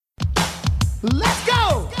Let's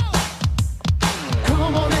go!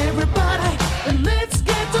 Come on, everybody, and let's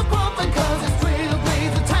get to bumping, cause it's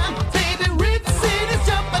Trailblazer time. Baby, Rip City's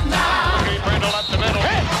jumping now. Okay, Brindle up the middle.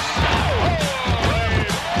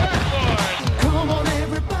 Come on,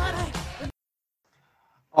 everybody.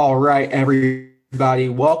 All right, everybody,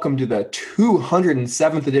 welcome to the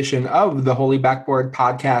 207th edition of the Holy Backboard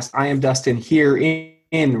Podcast. I am Dustin here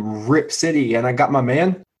in Rip City, and I got my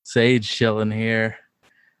man Sage chilling here.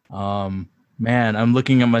 Man, I'm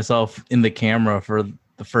looking at myself in the camera for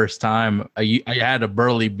the first time. I had a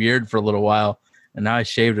burly beard for a little while, and now I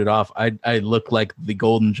shaved it off. I look like the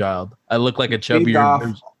golden child. I look like a chubbier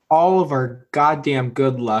version. all of our goddamn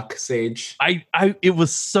good luck, Sage. It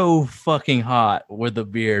was so fucking hot with the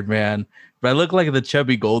beard, man. But I look like the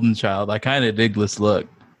chubby golden child. I kind of dig this look.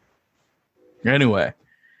 Anyway,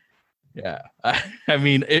 yeah. I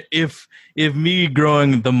mean, if me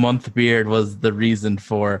growing the month beard was the reason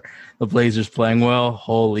for the Blazers playing well,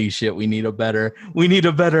 holy shit, we need a better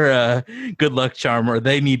good luck charm, or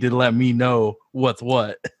they need to let me know what's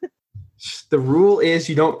what. The rule is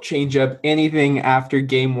you don't change up anything after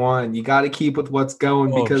game one. You got to keep with what's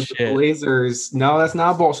going because shit. the Blazers. No, that's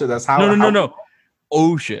not bullshit. That's how. No.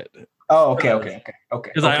 Oh shit. Oh, okay.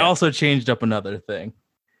 Because I also changed up another thing.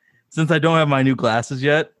 Since I don't have my new glasses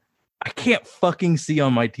yet, I can't fucking see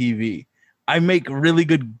on my TV. I make really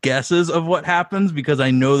good guesses of what happens because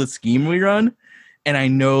I know the scheme we run, and I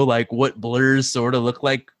know like what blurs sort of look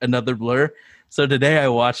like another blur. So today I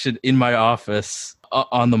watched it in my office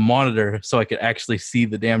on the monitor so I could actually see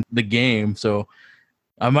the game. So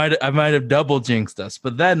I might have double jinxed us,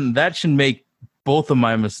 but then that should make both of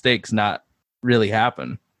my mistakes not really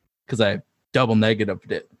happen because I double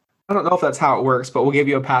negatived it. I don't know if that's how it works, but we'll give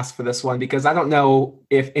you a pass for this one because I don't know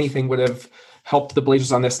if anything would have helped the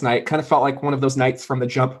Blazers on this night. Kind of felt like one of those nights from the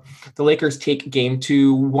jump. The Lakers take game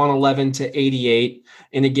two, 111-88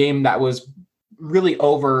 in a game that was really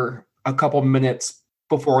over a couple minutes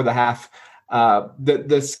before the half.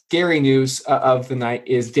 The scary news of the night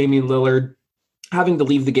is Damian Lillard having to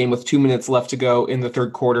leave the game with 2 minutes left to go in the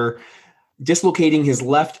third quarter, dislocating his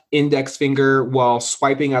left index finger while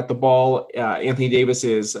swiping at the ball. Anthony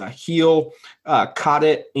Davis's heel caught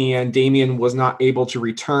it, and Damian was not able to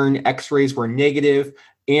return. X-rays were negative,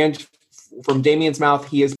 and from Damian's mouth,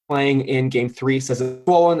 he is playing in game three. Says it's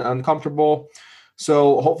swollen, uncomfortable.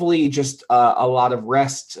 So hopefully just a lot of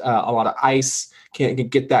rest, a lot of ice can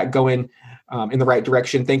get that going in the right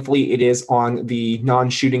direction. Thankfully, it is on the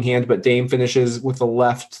non-shooting hand, but Dame finishes with the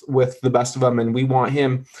left with the best of them, and we want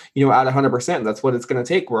him, at 100%. That's what it's going to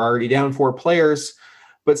take. We're already down 4 players.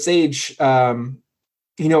 But Sage,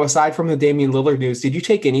 aside from the Damian Lillard news, did you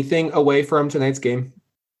take anything away from tonight's game?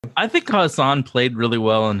 I think Hassan played really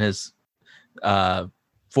well in his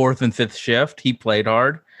fourth and fifth shift. He played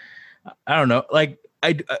hard. I don't know. Like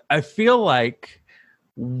I feel like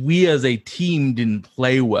we as a team didn't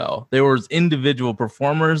play well. There was individual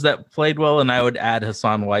performers that played well, and I would add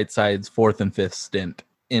Hassan Whiteside's fourth and fifth stint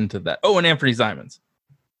into that. Oh, and Anthony Simons.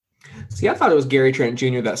 See, I thought it was Gary Trent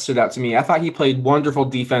Jr. that stood out to me. I thought he played wonderful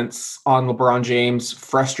defense on LeBron James,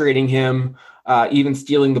 frustrating him, even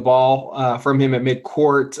stealing the ball from him at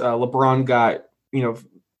midcourt. LeBron got,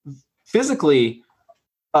 physically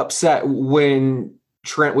upset when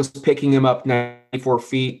Trent was picking him up 94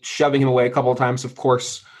 feet, shoving him away a couple of times. Of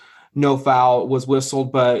course, no foul was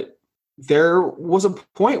whistled, but there was a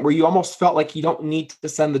point where you almost felt like you don't need to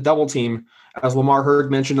send the double team. As Lamar Hurd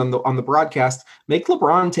mentioned on the broadcast, make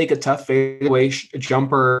LeBron take a tough fadeaway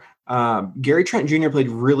jumper. Gary Trent Jr. played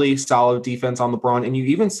really solid defense on LeBron, and you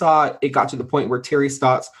even saw it got to the point where Terry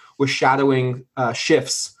Stotts was shadowing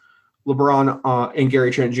shifts LeBron and Gary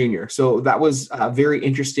Trent Jr. So that was very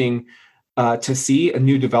interesting to see, a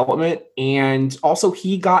new development. And also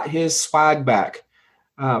he got his swag back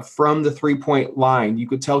from the 3-point line. You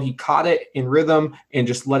could tell he caught it in rhythm and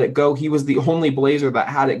just let it go. He was the only Blazer that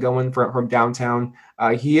had it going from downtown.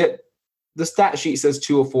 He hit, the stat sheet says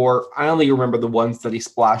 204. I only remember the ones that he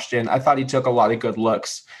splashed in. I thought he took a lot of good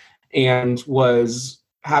looks and was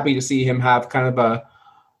happy to see him have kind of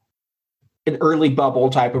an early bubble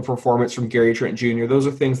type of performance from Gary Trent Jr. Those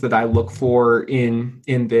are things that I look for in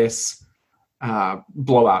this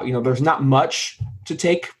blowout. There's not much to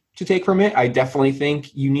take from it. I definitely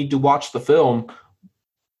think you need to watch the film.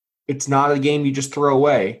 It's not a game you just throw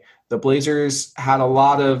away. The Blazers had a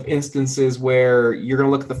lot of instances where you're going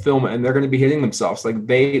to look at the film and they're going to be hitting themselves. Like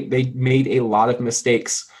they made a lot of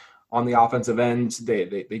mistakes on the offensive end. They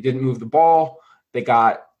didn't move the ball. They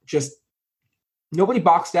got just nobody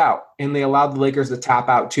boxed out, and they allowed the Lakers to tap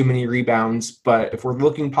out too many rebounds. But if we're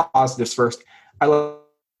looking positives first, I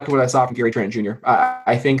what I saw from Gary Trent Jr.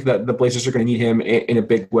 I think that the Blazers are going to need him in a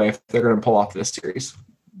big way if they're going to pull off this series.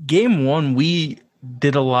 Game one, we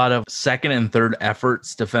did a lot of second and third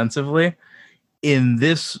efforts defensively. In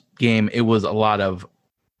this game, it was a lot of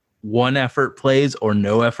one effort plays or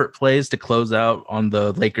no effort plays to close out on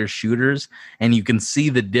the Lakers shooters. And you can see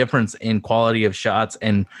the difference in quality of shots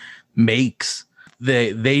and makes.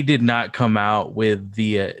 They did not come out with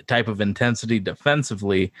the type of intensity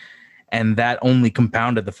defensively. And that only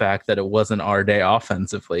compounded the fact that it wasn't our day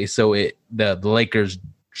offensively. So the Lakers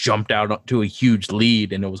jumped out to a huge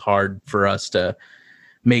lead, and it was hard for us to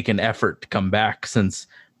make an effort to come back since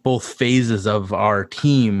both phases of our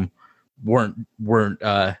team weren't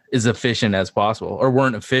as efficient as possible, or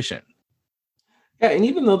weren't efficient. Yeah, and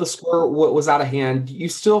even though the score was out of hand, you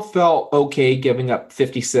still felt okay giving up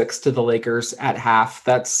 56 to the Lakers at half.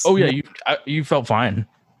 You felt fine.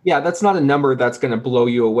 Yeah, that's not a number that's going to blow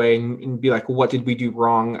you away and be like, what did we do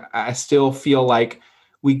wrong? I still feel like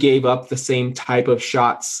we gave up the same type of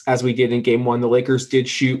shots as we did in game one. The Lakers did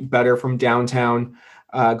shoot better from downtown,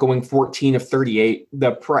 going 14 of 38.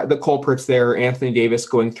 The culprits there, Anthony Davis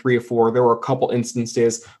going 3 of 4. There were a couple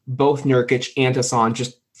instances, both Nurkic and Hassan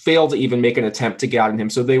just failed to even make an attempt to get out on him.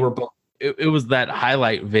 So they were both. It was that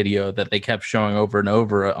highlight video that they kept showing over and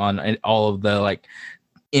over on all of the like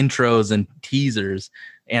intros and teasers.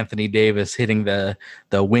 Anthony Davis hitting the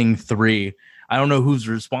wing 3. I don't know whose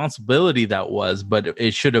responsibility that was, but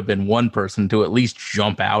it should have been one person to at least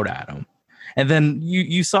jump out at him. And then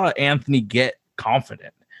you saw Anthony get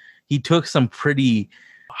confident. He took some pretty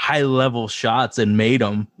high level shots and made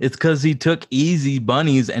them. It's because he took easy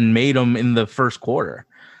bunnies and made them in the first quarter.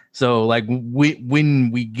 So like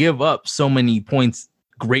when we give up so many points,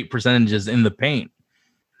 great percentages in the paint,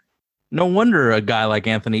 no wonder a guy like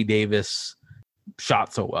Anthony Davis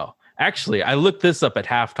shot so well. Actually, I looked this up at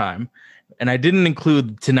halftime, and I didn't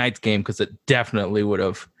include tonight's game because it definitely would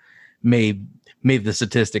have made the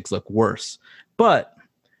statistics look worse. But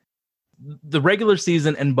the regular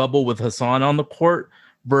season and bubble with Hassan on the court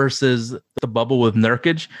versus the bubble with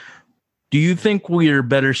Nurkic, do you think we are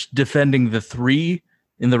better defending the 3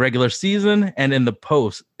 in the regular season and in the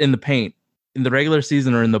paint, in the regular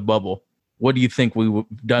season or in the bubble? What do you think we've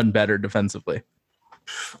done better defensively?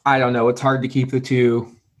 I don't know. It's hard to keep the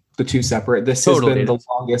two separate. This Totally. has been the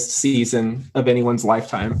longest season of anyone's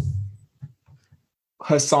lifetime.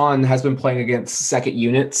 Hassan has been playing against second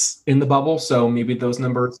units in the bubble, so maybe those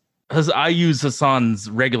numbers. I used Hassan's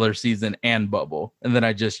regular season and bubble, and then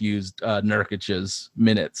I just used Nurkic's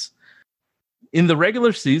minutes. In the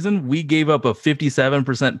regular season, we gave up a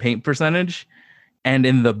 57% paint percentage, and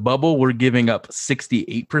in the bubble, we're giving up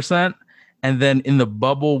 68%. And then in the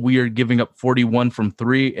bubble, we are giving up 41 from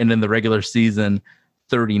 3, and in the regular season,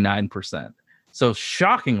 39%. So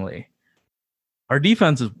shockingly, our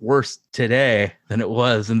defense is worse today than it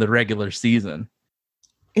was in the regular season.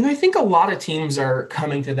 And I think a lot of teams are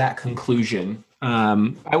coming to that conclusion.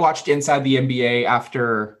 I watched Inside the NBA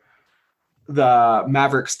after the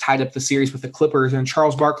Mavericks tied up the series with the Clippers, and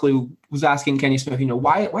Charles Barkley was asking Kenny Smith,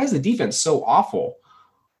 why is the defense so awful?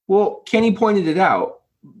 Well, Kenny pointed it out.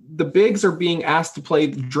 The bigs are being asked to play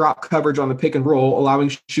drop coverage on the pick and roll,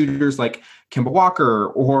 allowing shooters like Kemba Walker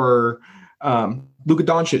or Luka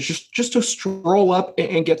Doncic just to stroll up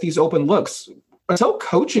and get these open looks. Until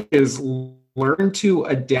coaches learn to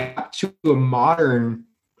adapt to a modern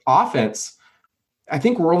offense, I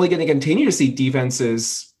think we're only going to continue to see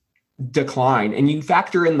defenses decline. And you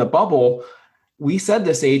factor in the bubble, we said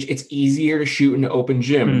this age, it's easier to shoot in an open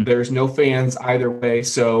gym. There's no fans either way.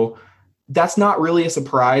 So that's not really a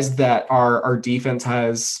surprise that our defense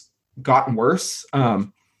has gotten worse.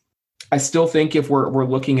 I still think if we're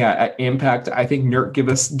looking at impact, I think Nurk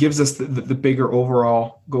gives us the bigger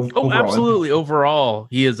overall. Absolutely. Impact. Overall,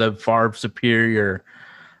 he is a far superior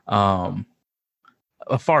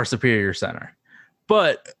center.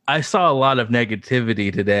 But I saw a lot of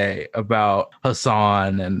negativity today about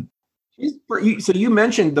Hassan and. So you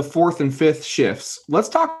mentioned the 4th and 5th shifts. Let's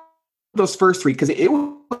talk about those first 3 because it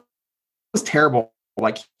was terrible.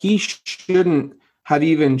 Like he shouldn't have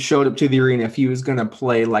even showed up to the arena if he was going to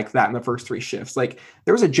play like that in the first 3 shifts. Like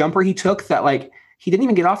there was a jumper he took that like he didn't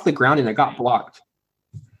even get off the ground and it got blocked.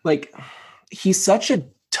 Like he's such a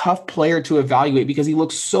tough player to evaluate because he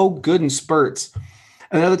looks so good in spurts.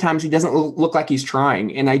 And other times he doesn't look like he's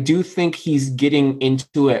trying. And I do think he's getting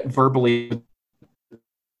into it verbally with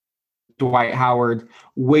Dwight Howard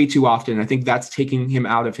way too often. I think that's taking him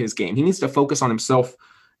out of his game. He needs to focus on himself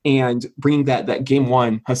and bring that game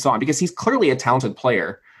one Hassan, because he's clearly a talented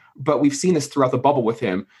player, but we've seen this throughout the bubble with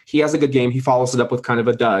him. He has a good game. He follows it up with kind of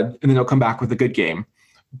a dud, and then he'll come back with a good game.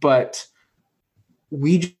 But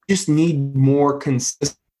we just need more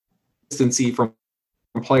consistency from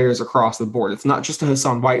players across the board. It's not just a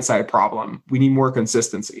Hassan Whiteside problem. We need more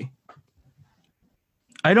consistency.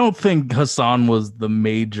 I don't think Hassan was the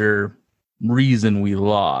major reason we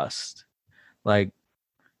lost. Like,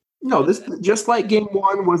 no, this just like game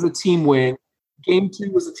 1 was a team win, game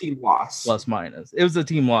 2 was a team loss. Plus minus. It was a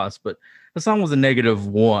team loss, but Hassan was a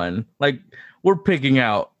 -1. Like, you're picking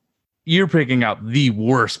out the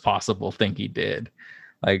worst possible thing he did.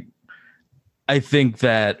 Like, I think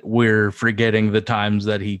that we're forgetting the times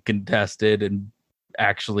that he contested and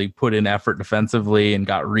actually put in effort defensively and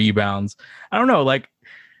got rebounds. I don't know. Like,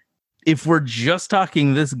 if we're just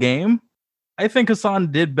talking this game, I think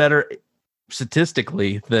Hassan did better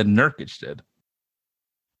statistically than Nurkic did.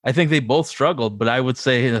 I think they both struggled, but I would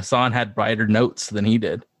say Hassan had brighter notes than he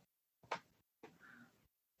did.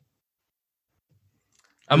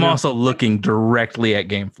 I'm also looking directly at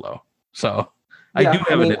game flow. So I do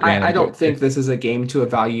have an advantage. I don't think this is a game to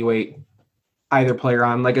evaluate either player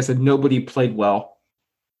on. Like I said, nobody played well.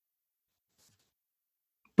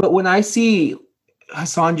 But when I see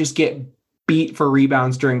Hassan just get beat for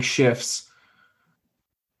rebounds during shifts,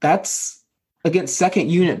 that's against second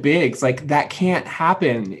unit bigs. Like, that can't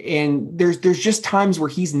happen. And there's just times where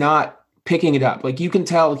he's not picking it up. Like, you can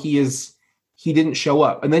tell he didn't show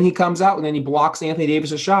up. And then he comes out and then he blocks Anthony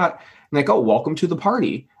Davis' shot. And like, oh, welcome to the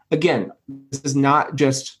party. Again, this is not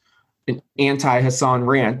just an anti-Hassan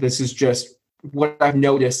rant. This is just what I've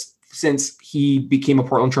noticed since he became a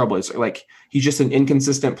Portland Trailblazer. Like, he's just an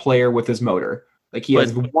inconsistent player with his motor. Like, he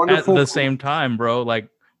has wonderful. At the same time, bro, like,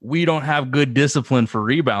 we don't have good discipline for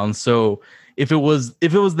rebounds. So if it was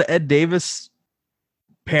the Ed Davis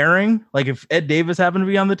pairing, like if Ed Davis happened to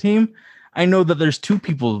be on the team, I know that there's two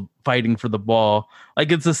people fighting for the ball.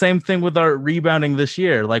 Like, it's the same thing with our rebounding this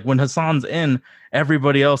year. Like, when Hassan's in,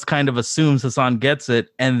 everybody else kind of assumes Hassan gets it,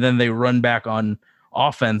 and then they run back on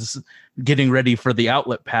offense, getting ready for the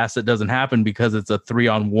outlet pass that doesn't happen because it's a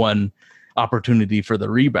 3-on-1 opportunity for the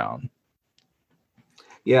rebound.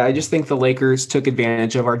 Yeah, I just think the Lakers took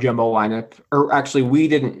advantage of our jumbo lineup. Or actually, we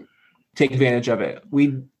didn't take advantage of it.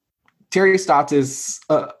 Terry Stotts is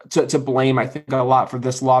to blame, I think, a lot for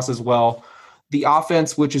this loss as well. The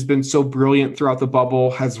offense, which has been so brilliant throughout the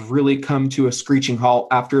bubble, has really come to a screeching halt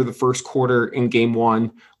after the first quarter in game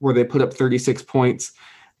 1, where they put up 36 points.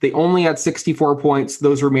 They only had 64 points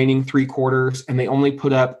those remaining 3 quarters, and they only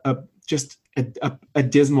put up a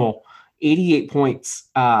dismal 88 points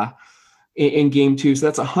in game 2. So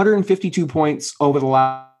that's 152 points over the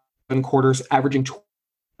last 7 quarters, averaging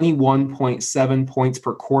 21.7 points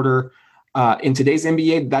per quarter. In today's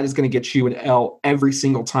NBA, that is going to get you an L every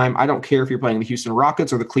single time. I don't care if you're playing the Houston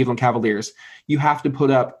Rockets or the Cleveland Cavaliers. You have to put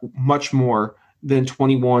up much more than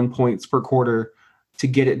 21 points per quarter to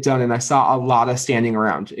get it done. And I saw a lot of standing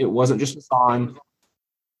around. It wasn't just Hassan.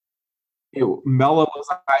 Melo was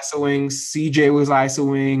ISOing, CJ was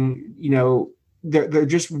ISOing. You know, there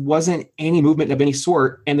just wasn't any movement of any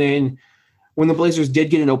sort. And then when the Blazers did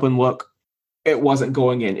get an open look, it wasn't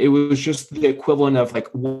going in. It was just the equivalent of like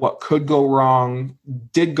what could go wrong,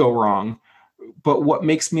 did go wrong. But what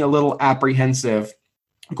makes me a little apprehensive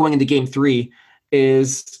going into game 3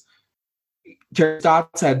 is Terry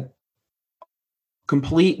Stotts had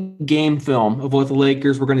complete game film of what the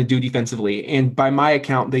Lakers were going to do defensively. And by my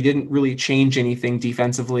account, they didn't really change anything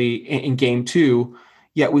defensively in game 2,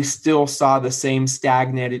 yet we still saw the same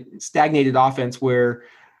stagnated offense where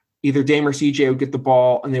either Dame or CJ would get the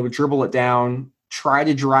ball and they would dribble it down, try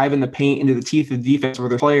to drive in the paint into the teeth of the defense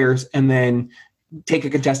with their players, and then take a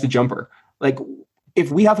contested jumper. Like,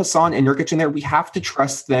 if we have Hassan and Nurkic in there, we have to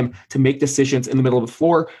trust them to make decisions in the middle of the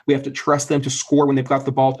floor. We have to trust them to score when they've got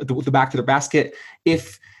the ball with the back to their basket.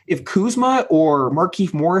 If Kuzma or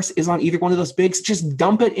Markieff Morris is on either one of those bigs, just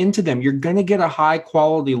dump it into them. You're going to get a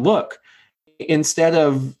high-quality look instead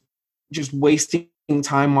of just wasting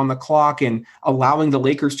time on the clock and allowing the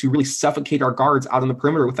Lakers to really suffocate our guards out on the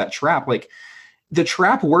perimeter with that trap. Like, the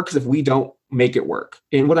trap works if we don't make it work.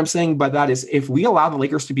 And what I'm saying by that is if we allow the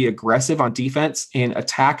Lakers to be aggressive on defense and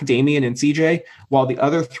attack Damian and CJ while the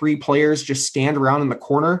other 3 players just stand around in the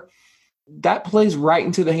corner, that plays right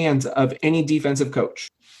into the hands of any defensive coach.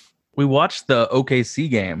 We watched the OKC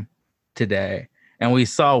game today and we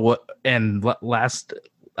saw their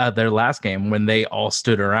last game when they all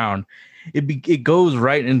stood around. It goes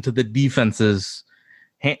right into the defense's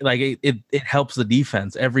hand. Like, it helps the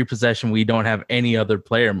defense. Every possession, we don't have any other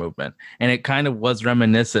player movement. And it kind of was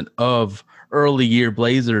reminiscent of early year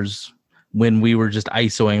Blazers when we were just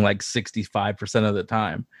ISOing like 65% of the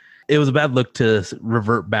time. It was a bad look to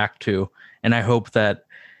revert back to. And I hope that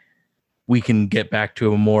we can get back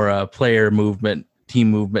to a more player movement team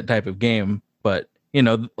movement type of game. But,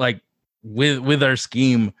 like with our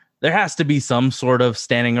scheme, there has to be some sort of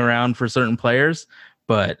standing around for certain players,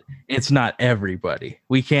 but it's not everybody.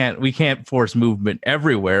 We can't force movement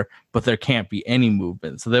everywhere, but there can't be any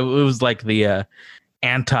movement. So it was like the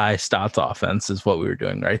anti-Stotts offense is what we were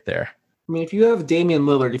doing right there. I mean, if you have Damian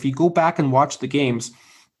Lillard, if you go back and watch the games,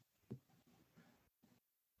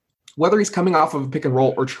 whether he's coming off of a pick and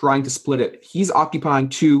roll or trying to split it, he's occupying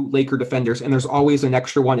 2 Laker defenders, and there's always an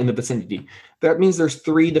extra one in the vicinity. That means there's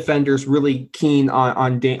 3 defenders really keen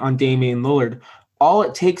on Damian Lillard. All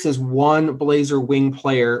it takes is one Blazer wing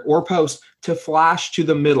player or post to flash to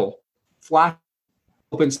the middle, flash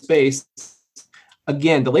open space.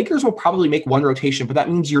 Again, the Lakers will probably make one rotation, but that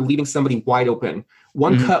means you're leaving somebody wide open.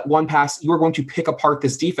 One cut, one pass, you are going to pick apart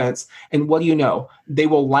this defense. And what do you know? They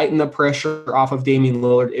will lighten the pressure off of Damian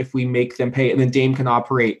Lillard if we make them pay, and then Dame can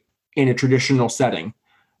operate in a traditional setting.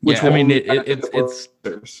 Yeah, I mean, it's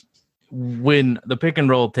when the pick and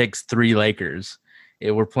roll takes 3 Lakers,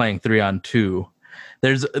 we're playing 3-on-2.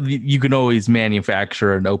 You can always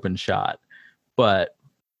manufacture an open shot, but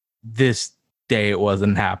this day it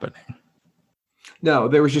wasn't happening. No,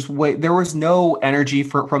 there was no energy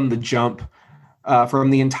from the jump. From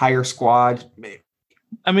the entire squad.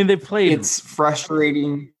 I mean, they played. It's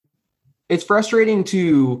frustrating. It's frustrating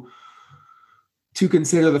to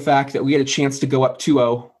consider the fact that we had a chance to go up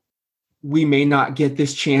 2-0. We may not get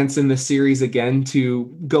this chance in the series again to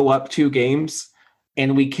go up 2 games,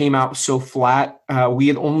 and we came out so flat. We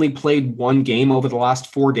had only played 1 game over the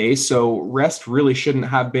last 4 days, so rest really shouldn't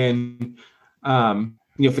have been.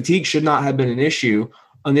 Fatigue should not have been an issue.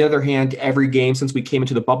 On the other hand, every game since we came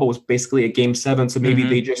into the bubble was basically a game 7, so maybe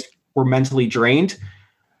they just were mentally drained.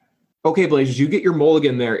 Okay, Blazers, you get your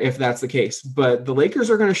mulligan there if that's the case, but the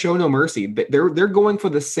Lakers are going to show no mercy. They're going for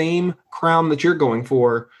the same crown that you're going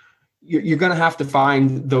for. You're going to have to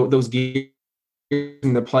find those games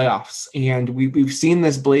in the playoffs, and we've seen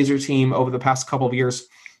this Blazer team over the past couple of years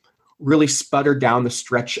really sputter down the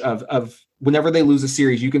stretch of whenever they lose a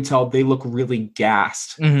series. You can tell they look really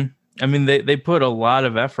gassed. Mm-hmm. I mean, they put a lot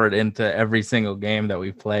of effort into every single game that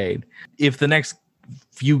we've played. If the next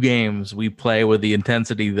few games we play with the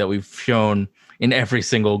intensity that we've shown in every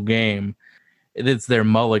single game, it's their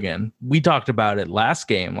mulligan. We talked about it last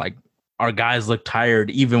game. Like, our guys look tired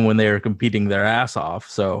even when they are competing their ass off.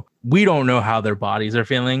 So we don't know how their bodies are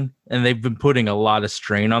feeling, and they've been putting a lot of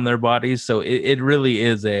strain on their bodies. So it really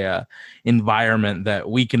is a environment that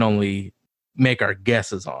we can only make our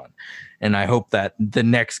guesses on. And I hope that the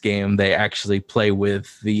next game they actually play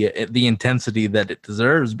with the intensity that it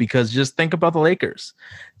deserves, because just think about the Lakers.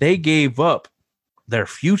 They gave up their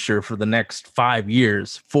future for the next 5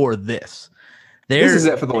 years for this. This is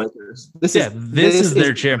it for the Lakers. This is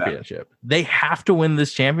their championship. They have to win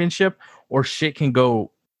this championship or shit can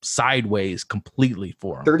go sideways completely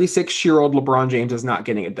for them. 36-year-old LeBron James is not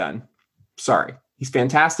getting it done. Sorry. He's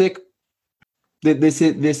fantastic. This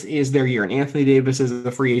is their year, and Anthony Davis is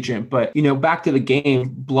a free agent. But, back to the game,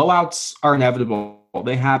 blowouts are inevitable.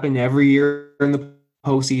 They happen every year in the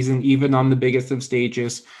postseason, even on the biggest of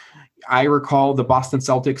stages. I recall the Boston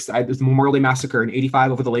Celtics, the Memorial Day Massacre in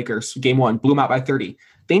 '85 over the Lakers. Game 1, blew them out by 30.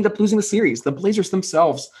 They ended up losing the series. The Blazers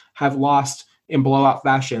themselves have lost in blowout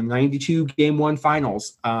fashion. 92 Game 1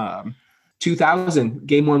 finals. 2000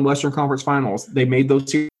 Game 1 Western Conference Finals. They made those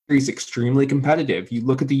series extremely competitive. You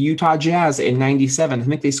look at the Utah Jazz in '97. I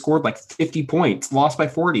think they scored like 50 points, lost by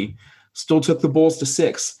 40, still took the Bulls to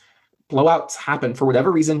 6. Blowouts happen for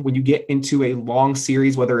whatever reason when you get into a long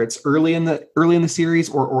series, whether it's early in the series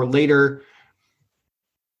or later.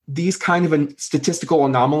 These kind of statistical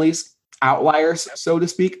anomalies, outliers, so to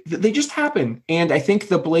speak, they just happen. And I think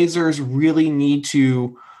the Blazers really need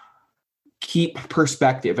to keep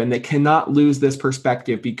perspective, and they cannot lose this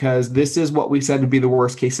perspective, because this is what we said would be the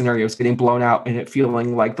worst case scenario, is getting blown out and it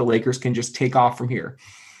feeling like the Lakers can just take off from here.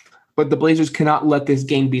 But the Blazers cannot let this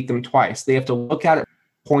game beat them twice. They have to look at it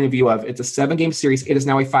point of view of, it's a 7-game series. It is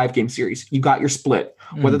now a 5-game series. You got your split,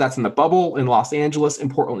 whether that's in the bubble, in Los Angeles, in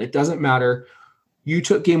Portland, it doesn't matter. You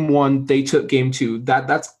took game 1, they took game 2.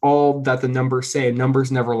 That's all that the numbers say.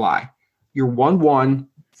 Numbers never lie. You're 1-1,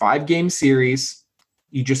 5-game series.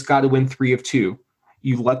 You just got to win 3 of 2.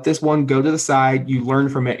 You let this one go to the side, you learn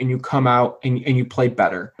from it, and you come out and you play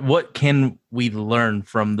better. What can we learn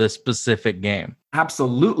from this specific game?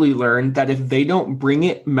 Absolutely learn that if they don't bring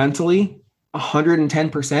it mentally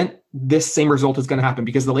 110%, this same result is going to happen,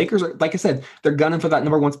 because the Lakers are, like I said, they're gunning for that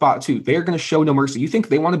number 1 spot too. They are going to show no mercy. You think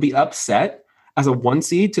they want to be upset as a 1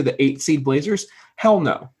 seed to the 8 seed Blazers? Hell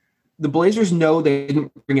no. The Blazers know they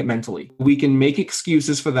didn't bring it mentally. We can make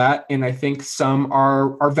excuses for that, and I think some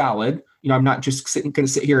are valid. I'm not just going to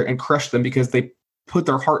sit here and crush them because they put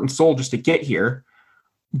their heart and soul just to get here.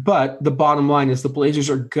 But the bottom line is the Blazers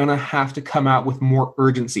are going to have to come out with more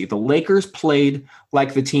urgency. The Lakers played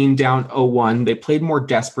like the team down 0-1. They played more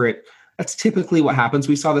desperate. That's typically what happens.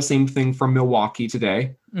 We saw the same thing from Milwaukee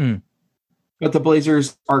today. But the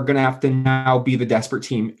Blazers are going to have to now be the desperate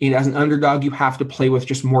team. And as an underdog, you have to play with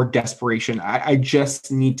just more desperation. I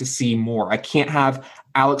just need to see more. I can't have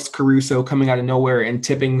Alex Caruso coming out of nowhere and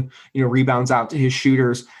tipping, rebounds out to his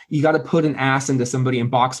shooters. You got to put an ass into somebody and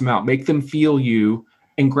box them out. Make them feel you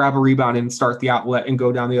and grab a rebound and start the outlet and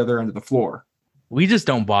go down the other end of the floor. We just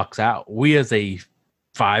don't box out. We as a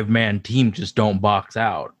 5-man team just don't box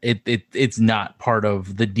out. It's not part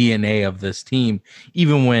of the DNA of this team.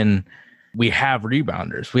 Even when we have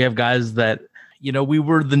rebounders, we have guys that, we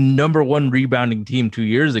were the number 1 rebounding team 2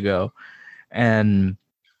 years ago. And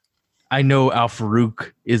I know Al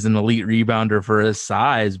Farouk is an elite rebounder for his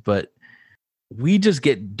size, but we just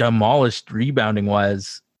get demolished rebounding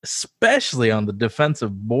wise, especially on the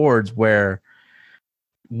defensive boards where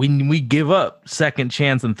when we give up second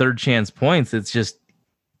chance and third chance points, it's just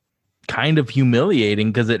kind of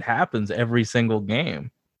humiliating because it happens every single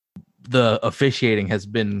game. The officiating has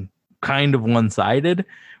been kind of one-sided,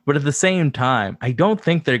 but at the same time, I don't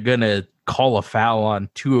think they're going to call a foul on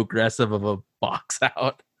too aggressive of a box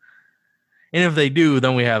out. And if they do,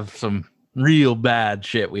 then we have some real bad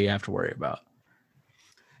shit we have to worry about.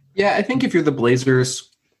 Yeah, I think if you're the Blazers,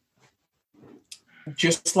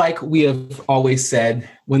 just like we have always said,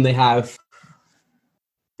 when they have,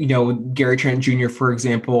 Gary Trent Jr., for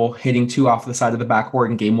example, hitting 2 off the side of the backboard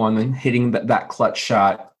in game 1 and hitting that clutch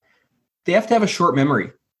shot, they have to have a short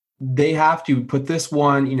memory. They have to put this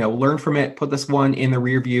one, learn from it, put this one in the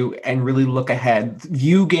rear view and really look ahead.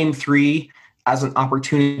 View game 3 as an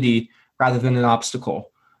opportunity rather than an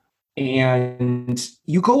obstacle. And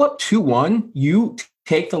you go up 2-1, you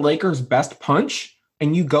take the Lakers' best punch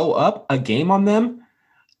and you go up a game on them.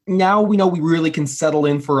 Now we know we really can settle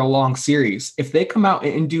in for a long series. If they come out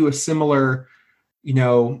and do a similar,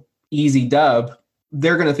 easy dub,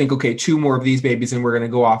 they're going to think, okay, 2 more of these babies and we're going to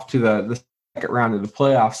go off to the second round of the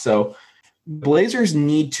playoffs. So Blazers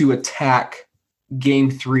need to attack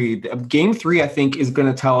game 3. Game 3, I think, is going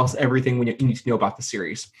to tell us everything you need to know about the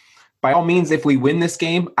series. By all means, if we win this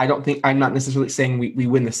game, I'm not necessarily saying we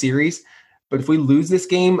win the series, but if we lose this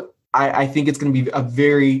game, I think it's going to be a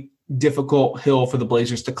very difficult hill for the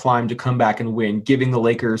Blazers to climb to come back and win, giving the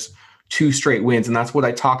Lakers 2 straight wins. And that's what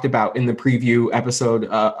I talked about in the preview episode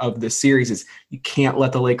of this series is you can't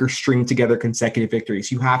let the Lakers string together consecutive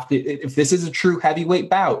victories. You have to, if this is a true heavyweight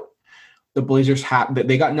bout, the Blazers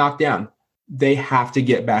they got knocked down. They have to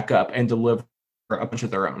get back up and deliver a bunch of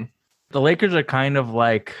their own. The Lakers are kind of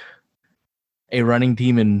like a running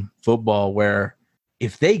team in football where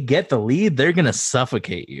if they get the lead, they're going to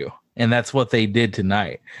suffocate you. And that's what they did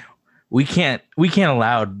tonight. We can't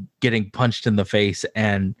allow getting punched in the face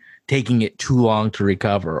and taking it too long to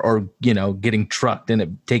recover, or getting trucked and it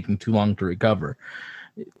taking too long to recover.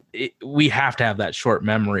 We have to have that short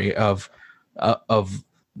memory of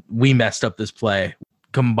we messed up this play,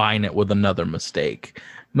 combine it with another mistake.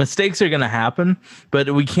 Mistakes are going to happen,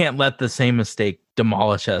 but we can't let the same mistake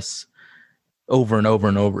demolish us over and over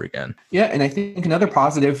and over again. Yeah, and I think another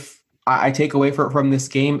positive I take away from this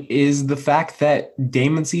game is the fact that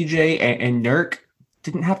Damon CJ and Nurk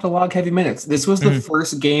didn't have to log heavy minutes. This was the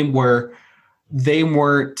first game where they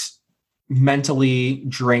weren't mentally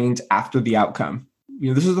drained after the outcome.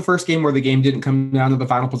 This is the first game where the game didn't come down to the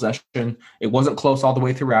final possession. It wasn't close all the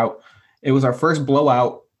way throughout. It was our first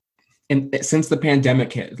blowout since the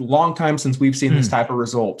pandemic hit. Long time since we've seen this type of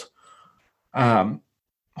result.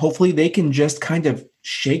 Hopefully they can just kind of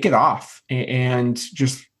shake it off and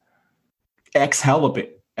just exhale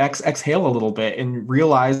a little bit and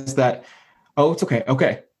realize that, oh, it's okay.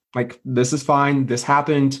 Okay. Like, this is fine. This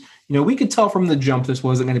happened. We could tell from the jump this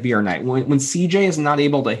wasn't going to be our night. When CJ is not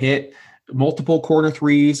able to hit multiple corner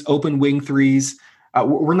threes, open wing threes,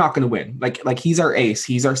 we're not going to win. Like he's our ace.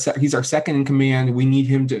 He's our second in command. We need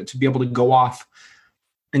him to be able to go off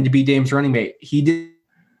and to be Dame's running mate. He did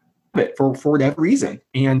it for whatever reason.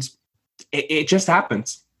 And it just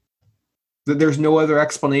happens. There's no other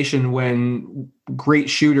explanation when great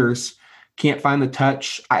shooters can't find the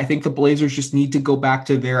touch. I think the Blazers just need to go back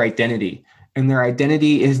to their identity. And their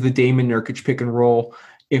identity is the Damon Nurkic pick and roll.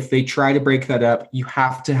 If they try to break that up, you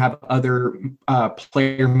have to have other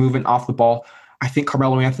player movement off the ball. I think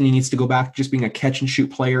Carmelo Anthony needs to go back to just being a catch and shoot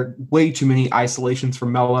player. Way too many isolations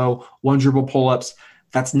from Melo, one dribble pull-ups.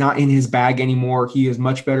 That's not in his bag anymore. He is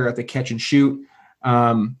much better at the catch and shoot.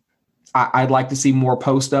 I'd like to see more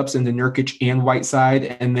post-ups into Nurkic and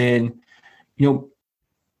Whiteside. And then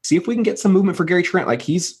see if we can get some movement for Gary Trent. Like,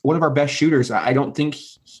 he's one of our best shooters. I don't think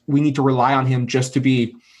we need to rely on him just to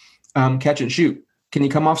be catch and shoot. Can he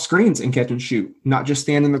come off screens and catch and shoot, not just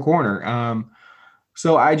stand in the corner?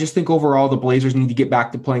 So I just think overall the Blazers need to get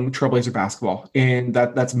back to playing Trailblazer basketball, and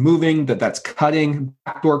that's moving, that's cutting,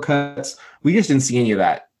 backdoor cuts. We just didn't see any of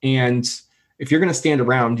that. And if you're going to stand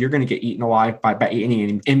around, you're going to get eaten alive by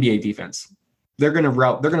any NBA defense. They're going to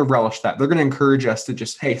relish that. They're going to encourage us to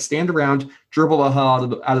just, hey, stand around, dribble the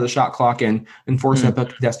hell out of the shot clock and force up a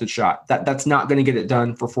contested shot. That's not going to get it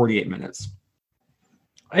done for 48 minutes.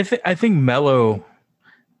 I think Melo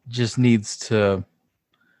just needs to.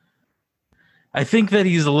 I think that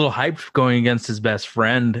he's a little hyped going against his best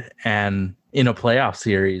friend and in a playoff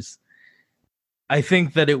series. I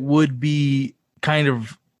think that it would be kind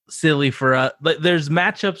of silly for us. There's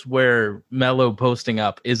matchups where Melo posting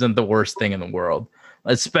up isn't the worst thing in the world,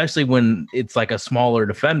 especially when it's like a smaller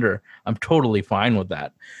defender. I'm totally fine with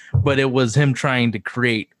that. But it was him trying to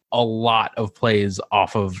create a lot of plays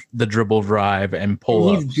off of the dribble drive and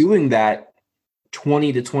pull-ups. He's doing that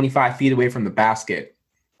 20 to 25 feet away from the basket.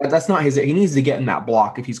 But that's not his. He needs to get in that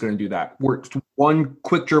block if he's going to do that. Work one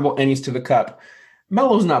quick dribble and he's to the cup.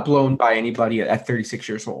 Melo's not blown by anybody at 36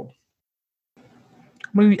 years old.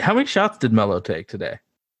 How many shots did Melo take today?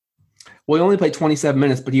 Well, he only played 27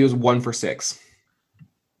 minutes, but he was 1 for 6.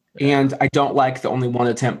 And I don't like the only one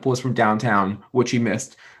attempt was from downtown, which he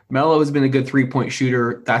missed. Melo has been a good 3-point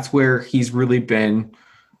shooter. That's where he's really been.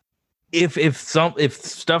 If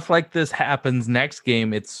stuff like this happens next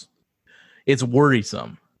game, it's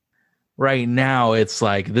worrisome. Right now, it's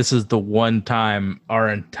like this is the one time our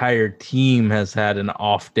entire team has had an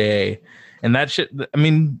off day. And that shit, I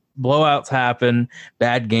mean, blowouts happen,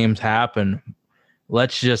 bad games happen.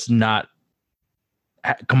 Let's just not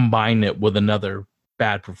combine it with another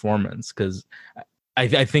bad performance, because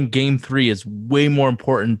I think game 3 is way more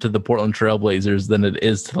important to the Portland Trailblazers than it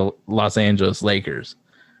is to the Los Angeles Lakers.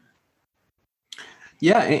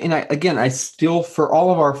 Yeah, and I still, for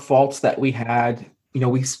all of our faults that we had,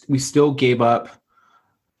 we still gave up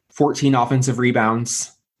 14 offensive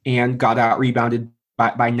rebounds and got out rebounded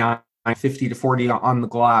by 9, 50 to 40 on the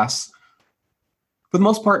glass. For the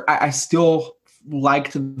most part, I still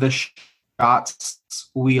liked the shots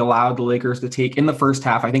we allowed the Lakers to take in the first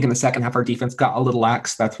half. I think in the second half, our defense got a little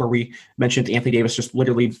lax. That's where we mentioned Anthony Davis just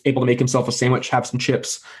literally able to make himself a sandwich, have some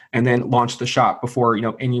chips, and then launch the shot before,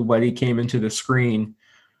 anybody came into the screen.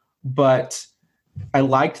 But I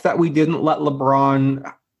liked that we didn't let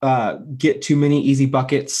LeBron get too many easy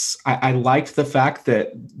buckets. I liked the fact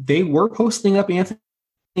that they were posting up Anthony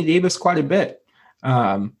Davis quite a bit.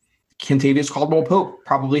 Kentavious Caldwell-Pope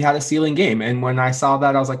probably had a ceiling game. And when I saw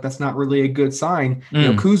that, I was like, that's not really a good sign.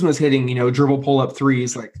 Kuzma's hitting, dribble pull-up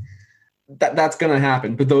threes. Like, that's going to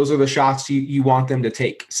happen. But those are the shots you want them to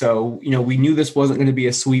take. So, we knew this wasn't going to be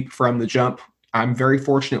a sweep from the jump. I'm very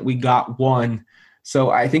fortunate we got one.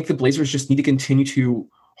 So I think the Blazers just need to continue to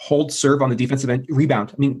hold serve on the defensive end,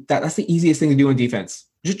 rebound. I mean, that's the easiest thing to do in defense.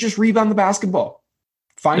 Just rebound the basketball.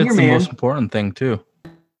 Find your man. That's the most important thing, too.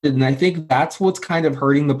 And I think that's what's kind of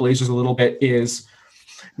hurting the Blazers a little bit is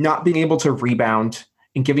not being able to rebound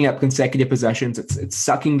and giving up consecutive possessions. It's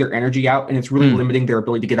sucking their energy out, and it's really limiting their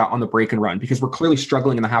ability to get out on the break and run, because we're clearly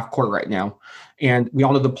struggling in the half court right now. And we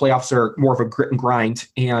all know the playoffs are more of a grit and grind,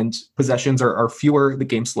 and possessions are fewer. The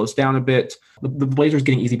game slows down a bit. The Blazers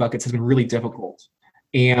getting easy buckets has been really difficult.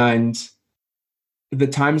 And the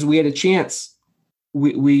times we had a chance,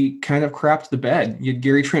 we kind of crapped the bed. You had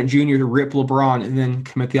Gary Trent Jr. to rip LeBron and then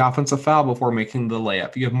commit the offensive foul before making the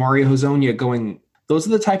layup. You have Mario Hezonja going. Those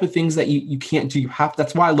are the type of things that you can't do. You have.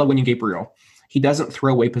 That's why I love Wenyen Gabriel. He doesn't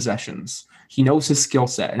throw away possessions. He knows his skill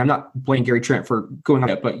set. And I'm not blaming Gary Trent for going on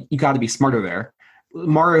it, but you got to be smarter there.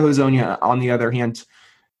 Mario Hezonja, on the other hand,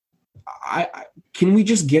 can we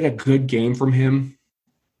just get a good game from him?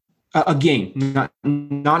 A game,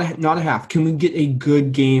 not a half. Can we get a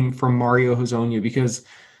good game from Mario Hezonja? Because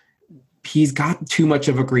he's got too much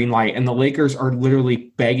of a green light, and the Lakers are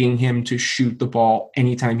literally begging him to shoot the ball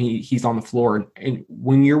anytime he's on the floor. And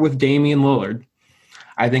when you're with Damian Lillard,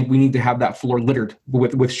 I think we need to have that floor littered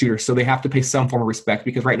with shooters. So they have to pay some form of respect,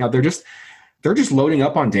 because right now they're just loading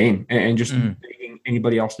up on Dame and just begging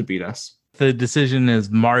anybody else to beat us. The decision is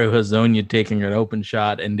Mario Hezonja taking an open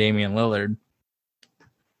shot and Damian Lillard.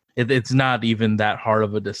 It's not even that hard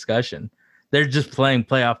of a discussion. They're just playing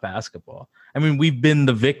playoff basketball. I mean, we've been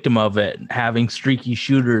the victim of it, having streaky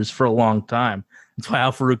shooters for a long time. That's why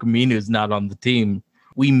Al-Farouq Aminu is not on the team.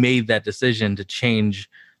 We made that decision to change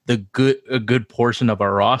a good portion of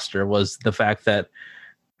our roster, was the fact that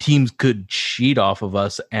teams could cheat off of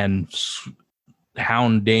us and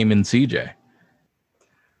hound Dame and CJ.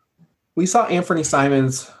 We saw Anthony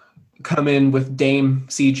Simons come in with Dame,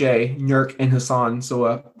 CJ, Nurk, and Hassan.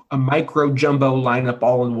 So a micro jumbo lineup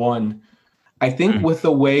all in one. I think with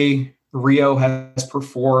the way Rio has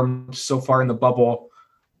performed so far in the bubble,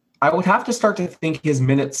 I would have to start to think his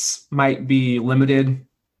minutes might be limited,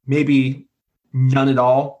 maybe none at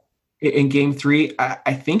all in game 3.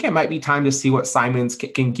 I think it might be time to see what Simons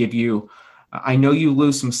can give you. I know you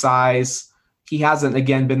lose some size. He hasn't,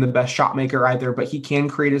 again, been the best shot maker either, but he can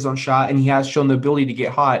create his own shot, and he has shown the ability to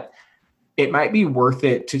get hot. It might be worth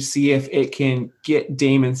it to see if it can get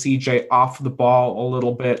Dame and CJ off the ball a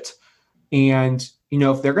little bit. And,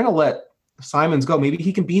 if they're going to let Simons go, maybe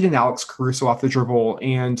he can beat an Alex Caruso off the dribble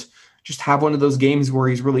and just have one of those games where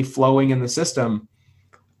he's really flowing in the system.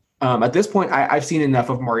 At this point, I've seen enough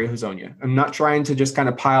of Mario Hezonja. I'm not trying to just kind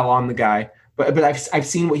of pile on the guy, but I've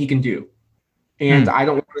seen what he can do. And I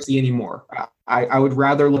don't want to see any more. I would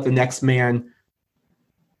rather let the next man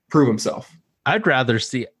prove himself. I'd rather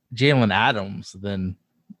see Jalen Adams than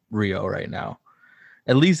Rio right now.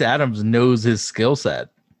 At least Adams knows his skill set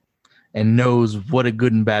and knows what a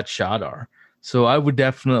good and bad shot are. So I would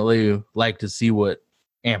definitely like to see what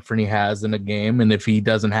Anthony has in a game. And if he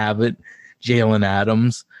doesn't have it, Jalen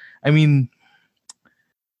Adams. I mean,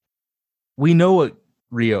 we know what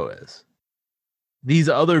Rio is. These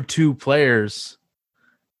other two players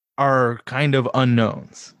are kind of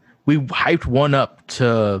unknowns. We hyped one up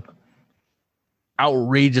to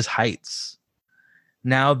outrageous heights.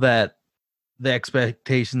 Now that the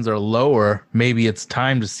expectations are lower, maybe it's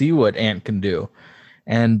time to see what Ant can do.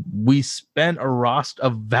 And we spent a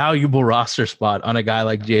valuable roster spot on a guy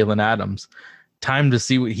like Jalen Adams. Time to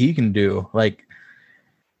see what he can do. Like,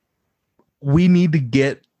 we need to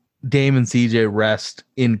get Dame and CJ rest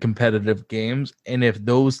in competitive games. And if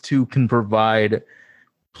those two can provide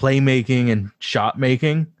playmaking and shot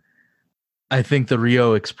making, I think the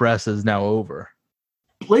Rio Express is now over.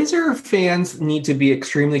 Blazer fans need to be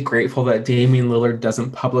extremely grateful that Damian Lillard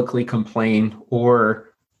doesn't publicly complain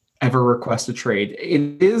or ever request a trade.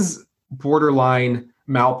 It is borderline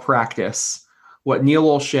malpractice what Neil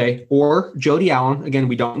Olshey or Jody Allen, again,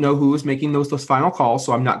 we don't know who is making those final calls,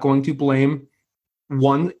 so I'm not going to blame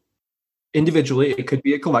one individually. It could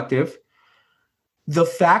be a collective. The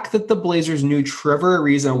fact that the Blazers knew Trevor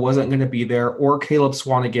Ariza wasn't going to be there or Caleb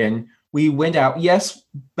Swanigan, we went out. Yes,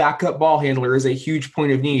 backup ball handler is a huge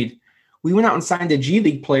point of need. We went out and signed a G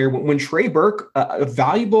League player when Trey Burke, a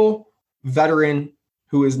valuable veteran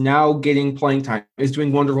who is now getting playing time, is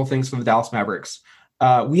doing wonderful things for the Dallas Mavericks.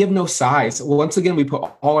 We have no size. Once again, we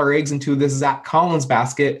put all our eggs into this Zach Collins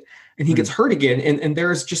basket, and he gets hurt again. And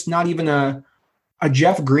there's just not even a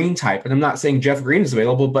Jeff Green type. And I'm not saying Jeff Green is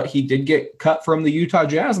available, but he did get cut from the Utah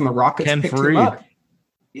Jazz, and the Rockets picked him up.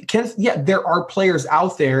 There are players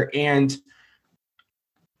out there. And,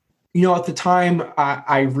 at the time,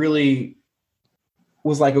 I really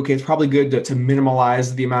was like, okay, it's probably good to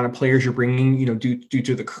minimize the amount of players you're bringing, due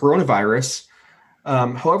to the coronavirus.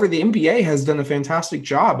 However, the NBA has done a fantastic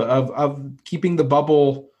job of keeping the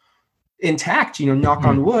bubble intact, knock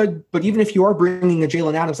on wood. But even if you are bringing a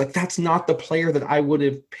Jalen Adams, like, that's not the player that I would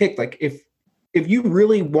have picked. Like, if you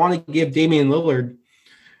really want to give Damian Lillard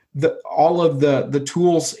all of the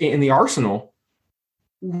tools in the arsenal,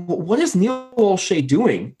 what is Neil Olshey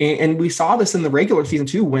doing? And we saw this in the regular season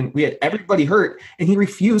too, when we had everybody hurt and he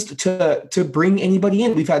refused to bring anybody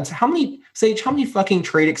in. We've had how many fucking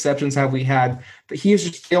trade exceptions have we had that he has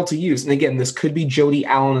just failed to use? And again, this could be Jody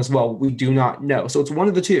Allen as well. We do not know. So it's one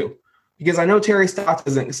of the two. Because I know Terry Stotts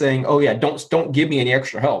isn't saying, oh yeah, don't give me any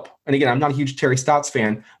extra help. And again, I'm not a huge Terry Stotts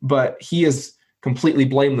fan, but he is completely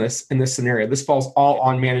blameless in this scenario. This falls all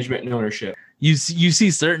on management and ownership. You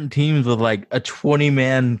see certain teams with like a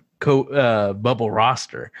 20-man bubble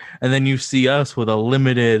roster, and then you see us with a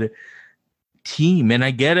limited team. And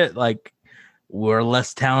I get it, like, we're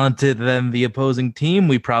less talented than the opposing team.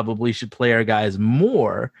 We probably should play our guys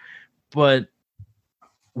more. But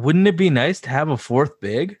wouldn't it be nice to have a fourth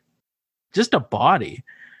big? Just a body.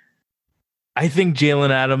 I think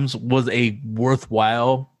Jalen Adams was a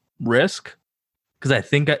worthwhile risk, because I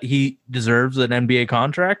think he deserves an NBA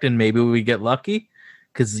contract, and maybe we get lucky,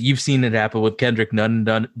 because you've seen it happen with Kendrick Nunn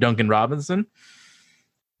and Duncan Robinson.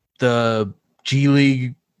 The G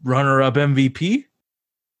League runner-up MVP?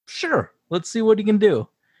 Sure, let's see what he can do.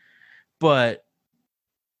 But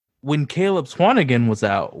when Caleb Swanigan was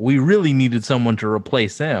out, we really needed someone to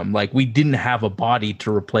replace him. Like, we didn't have a body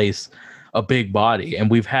to replace a big body,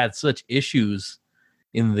 and we've had such issues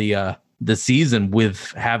in the season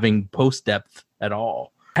with having post depth at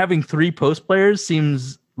all. Having 3 post players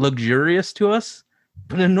seems luxurious to us,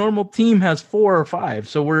 but a normal team has 4 or 5.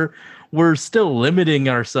 So we're we're still limiting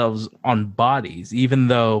ourselves on bodies, even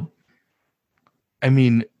though, I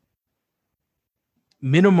mean,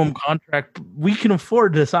 minimum contract, we can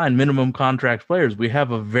afford to sign minimum contract players. We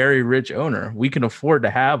have a very rich owner. We can afford to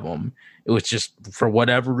have them. It was just, for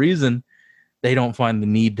whatever reason, they don't find the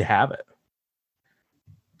need to have it.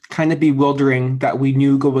 Kind of bewildering that we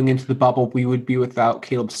knew going into the bubble we would be without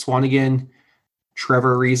Caleb Swanigan,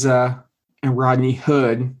 Trevor Ariza, and Rodney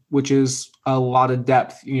Hood, which is a lot of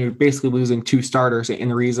depth. Basically losing 2 starters in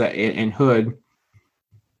Ariza and Hood.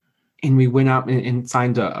 And we went out and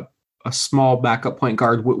signed a small backup point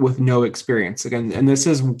guard with no experience. Again, and this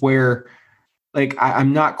is where, like,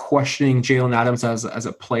 I'm not questioning Jalen Adams as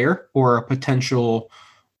a player or a potential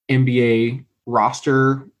NBA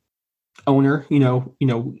roster owner,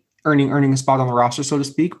 earning a spot on the roster, so to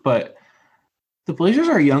speak. But the Blazers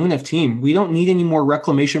are a young enough team. We don't need any more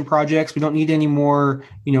reclamation projects. We don't need any more,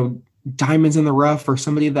 diamonds in the rough or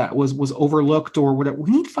somebody that was overlooked or whatever. We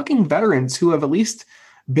need fucking veterans who have at least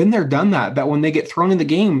been there, done that when they get thrown in the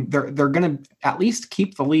game, they're going to at least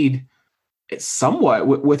keep the lead somewhat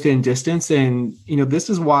within distance. And, this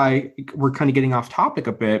is why we're kind of getting off topic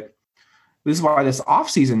a bit. This is why this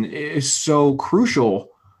offseason is so crucial,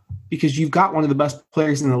 because you've got one of the best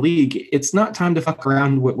players in the league. It's not time to fuck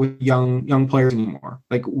around with young players anymore.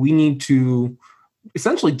 Like, we need to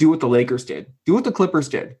essentially do what the Lakers did, do what the Clippers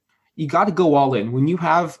did. You got to go all in. When you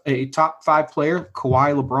have a top 5 player,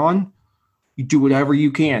 Kawhi, LeBron, you do whatever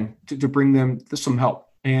you can to bring them some help.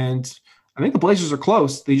 And I think the Blazers are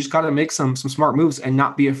close. They just got to make some smart moves and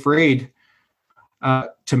not be afraid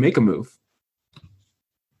to make a move.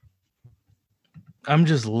 I'm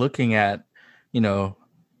just looking at,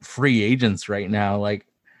 free agents right now. Like,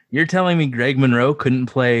 you're telling me Greg Monroe couldn't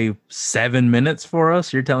play 7 minutes for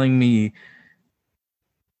us? You're telling me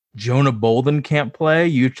Jonah Bolden can't play?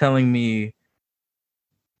 You're telling me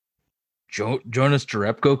Jonas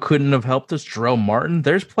Jerebko couldn't have helped us? Jarrell Martin?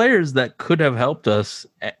 There's players that could have helped us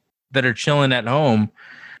that are chilling at home.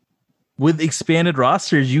 With expanded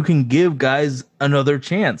rosters, you can give guys another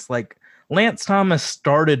chance. Like, Lance Thomas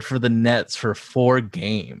started for the Nets for 4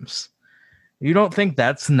 games. You don't think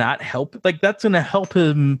that's not help? Like, that's going to help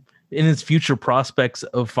him in his future prospects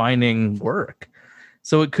of finding work.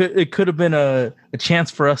 So it could have been a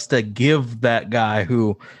chance for us to give that guy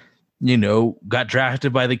who, got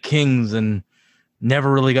drafted by the Kings and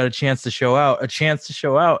never really got a chance to show out.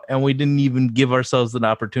 And we didn't even give ourselves an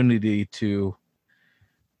opportunity to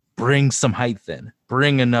bring some height in,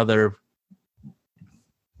 bring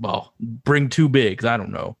 2 bigs. I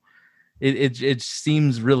don't know. It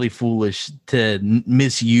seems really foolish to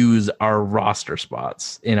misuse our roster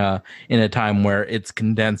spots in a time where it's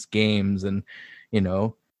condensed games. And,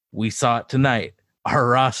 we saw it tonight. Our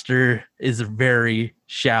roster is very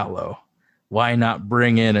shallow. Why not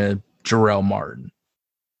bring in a Jarrell Martin?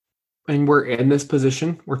 And we're in this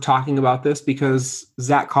position. We're talking about this because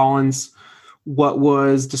Zach Collins, what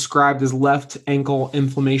was described as left ankle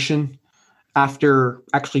inflammation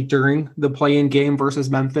during the play-in game versus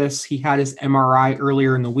Memphis, he had his MRI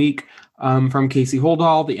earlier in the week from Casey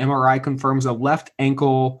Holdall. The MRI confirms a left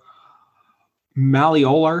ankle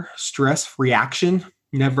malleolar stress reaction.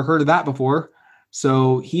 Never heard of that before.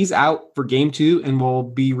 So he's out for game 2 and will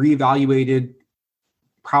be reevaluated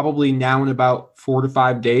probably now in about 4 to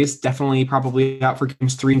 5 days. Definitely probably out for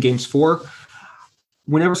games 3 and games 4.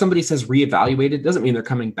 Whenever somebody says reevaluated, doesn't mean they're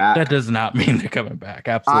coming back. That does not mean they're coming back.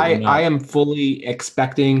 Absolutely not. I am fully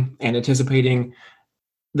expecting and anticipating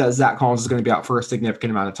that Zach Collins is going to be out for a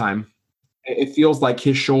significant amount of time. It feels like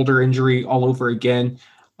his shoulder injury all over again.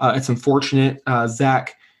 It's unfortunate.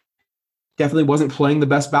 Zach definitely wasn't playing the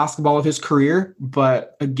best basketball of his career,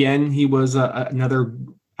 but again, he was another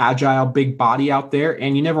agile, big body out there,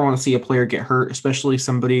 and you never want to see a player get hurt, especially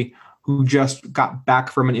somebody who just got back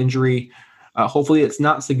from an injury. Hopefully it's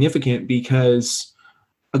not significant because,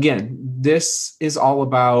 again, this is all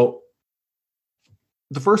about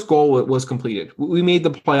the first goal was completed. We made the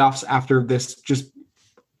playoffs after this just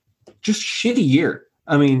shitty year.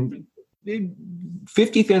 I mean,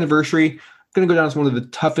 50th anniversary, going to go down as one of the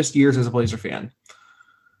toughest years as a Blazer fan.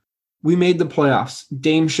 We made the playoffs.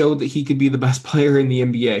 Dame showed that he could be the best player in the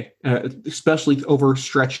NBA, especially over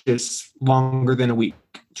stretches longer than a week,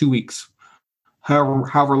 2 weeks.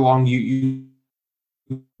 However long you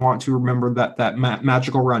want to remember that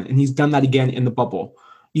magical run. And he's done that again in the bubble.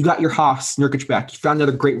 You got your Haas, Nurkic back. You found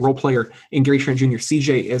another great role player in Gary Trent Jr.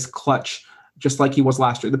 CJ is clutch, just like he was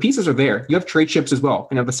last year. The pieces are there. You have trade chips as well.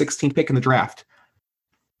 You have the 16th pick in the draft.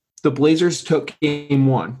 The Blazers took game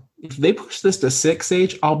 1. If they push this to 6,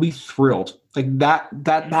 Sage, I'll be thrilled. Like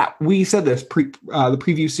that we said this the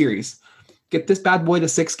preview series. get this bad boy to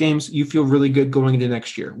 6 games, you feel really good going into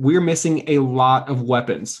next year. We're missing a lot of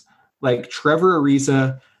weapons. Like Trevor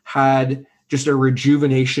Ariza had just a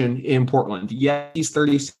rejuvenation in Portland. Yeah, he's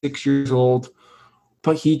 36 years old,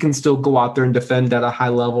 but he can still go out there and defend at a high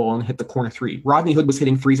level and hit the corner three. Rodney Hood was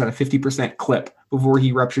hitting threes at a 50% clip before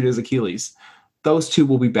he ruptured his Achilles. Those two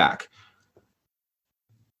will be back.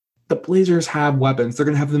 The Blazers have weapons. They're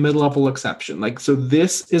going to have the mid-level exception. Like, so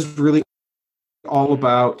this is really all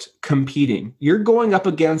about competing. You're going up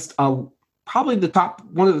against probably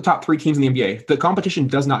one of the top 3 teams in the NBA. The competition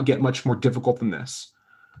does not get much more difficult than this.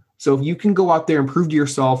 So if you can go out there and prove to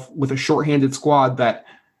yourself with a shorthanded squad that,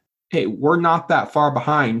 hey, we're not that far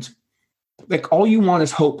behind, like all you want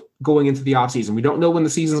is hope going into the offseason. We don't know when the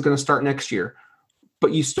season is going to start next year,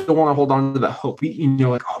 but you still want to hold on to that hope. You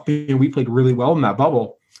know, like, oh man, we played really well in that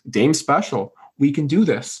bubble. Dame's special. We can do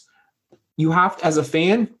this. You have to, as a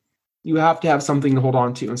fan, you have to have something to hold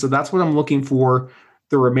on to. And so that's what I'm looking for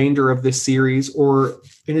the remainder of this series, or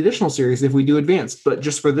an additional series if we do advance. But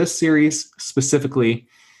just for this series specifically,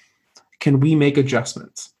 can we make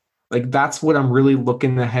adjustments? Like that's what I'm really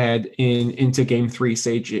looking ahead into game 3,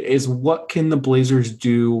 Sage, is what can the Blazers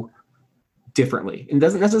do differently? It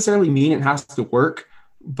doesn't necessarily mean it has to work,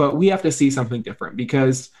 but we have to see something different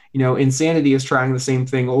because, you know, insanity is trying the same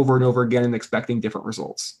thing over and over again and expecting different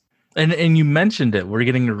results. And you mentioned it. We're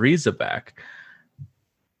getting Ariza back.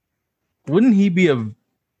 Wouldn't he be a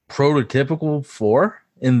prototypical 4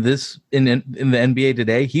 in the NBA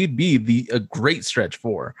today? He'd be a great stretch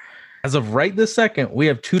 4. As of right this second, we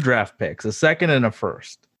have 2 draft picks, a second and a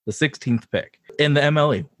first, the 16th pick in the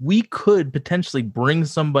MLE. We could potentially bring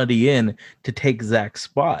somebody in to take Zach's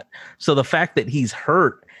spot. So the fact that he's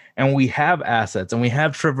hurt and we have assets and we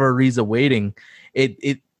have Trevor Ariza waiting,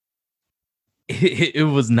 it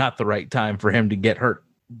was not the right time for him to get hurt.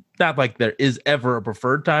 Not like there is ever a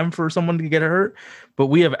preferred time for someone to get hurt, but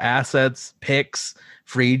we have assets, picks,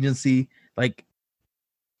 free agency. Like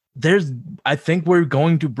I think we're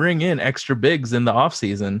going to bring in extra bigs in the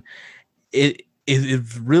offseason.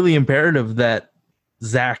 It's really imperative that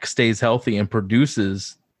Zach stays healthy and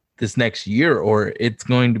produces this next year, or it's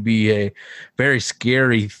going to be a very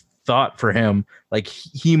scary thought for him. Like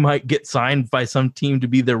he might get signed by some team to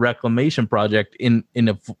be their reclamation project in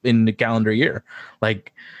the calendar year.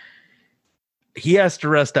 Like he has to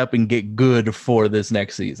rest up and get good for this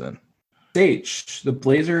next season. Sage, the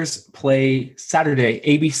Blazers play Saturday,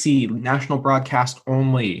 ABC, national broadcast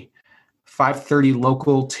only, 5:30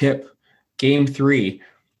 local tip, game 3.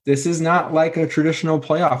 This is not like a traditional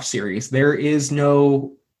playoff series. There is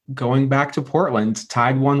no going back to Portland,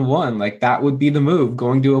 tied 1-1. Like that would be the move.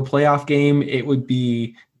 Going to a playoff game, it would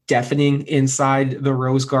be deafening inside the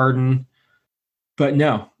Rose Garden. But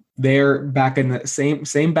no, they're back in the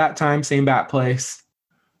same bat time, same bat place,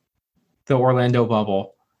 the Orlando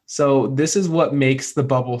bubble. So this is what makes the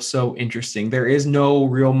bubble so interesting. There is no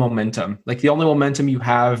real momentum. Like the only momentum you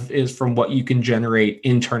have is from what you can generate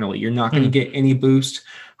internally. You're not going to get any boost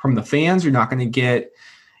from the fans. You're not going to get,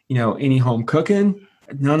 any home cooking,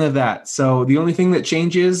 none of that. So the only thing that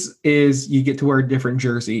changes is you get to wear a different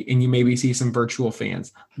jersey and you maybe see some virtual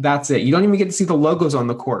fans. That's it. You don't even get to see the logos on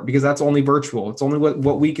the court because that's only virtual. It's only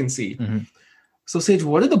what we can see. Mm-hmm. So Sage,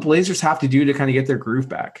 what do the Blazers have to do to kind of get their groove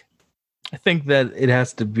back? I think that it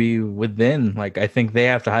has to be within. Like, I think they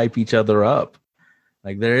have to hype each other up.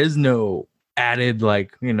 Like, there is no added,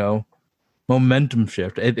 momentum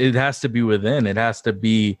shift. It has to be within. It has to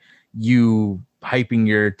be you hyping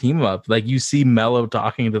your team up. Like, you see Melo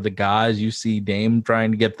talking to the guys. You see Dame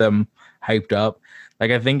trying to get them hyped up.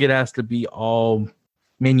 Like, I think it has to be all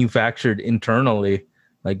manufactured internally.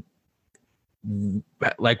 Like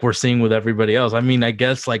we're seeing with everybody else. I mean, I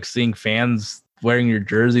guess, seeing fans wearing your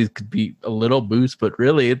jerseys could be a little boost, but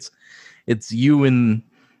really it's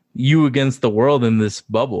you against the world in this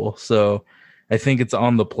bubble. So I think it's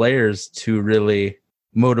on the players to really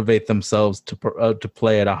motivate themselves to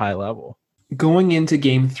play at a high level. Going into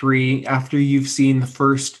game 3, after you've seen the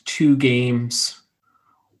first 2 games,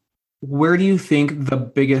 where do you think the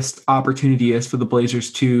biggest opportunity is for the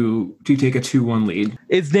Blazers to take a 2-1 lead?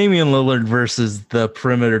 It's Damian Lillard versus the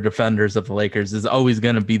perimeter defenders of the Lakers is always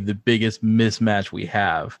going to be the biggest mismatch we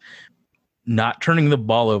have. Not turning the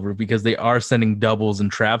ball over because they are sending doubles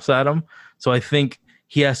and traps at him. So I think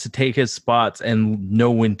he has to take his spots and know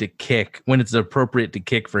when to kick, when it's appropriate to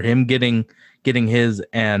kick for him getting his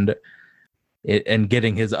and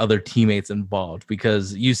getting his other teammates involved,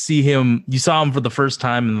 because you saw him for the first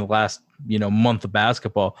time in the last, month of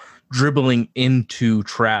basketball, dribbling into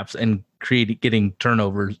traps and getting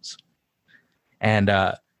turnovers. And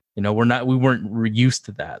You know, we weren't used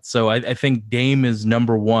to that. So I think Dame is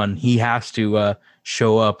number one. He has to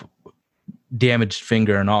show up, damaged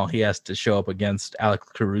finger and all. He has to show up against Alex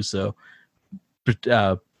Caruso,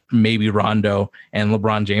 maybe Rondo and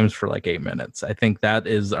LeBron James for like 8 minutes. I think that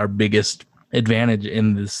is our biggest advantage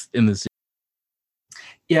in this.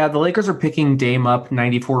 Yeah, the Lakers are picking Dame up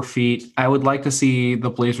 94 feet. I would like to see the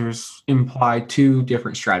Blazers imply two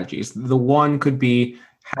different strategies. The one could be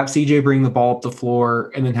have CJ bring the ball up the floor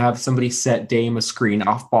and then have somebody set Dame a screen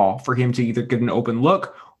off ball for him to either get an open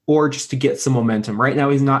look or just to get some momentum. Right now,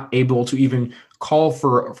 he's not able to even call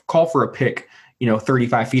for a pick,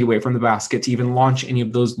 35 feet away from the basket to even launch any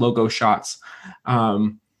of those logo shots.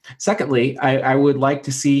 Secondly, I would like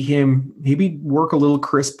to see him maybe work a little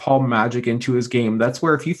Chris Paul magic into his game. That's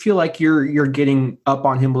where if you feel like you're getting up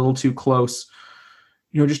on him a little too close,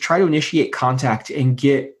 just try to initiate contact and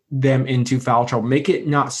get them into foul trouble. Make it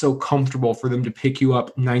not so comfortable for them to pick you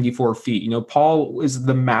up 94 feet. Paul is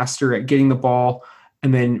the master at getting the ball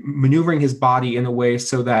and then maneuvering his body in a way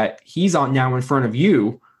so that he's now in front of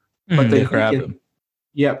you, but then grab him.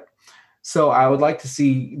 Yep. So I would like to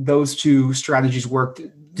see those two strategies work.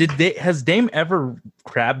 Has Dame ever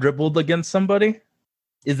crab dribbled against somebody?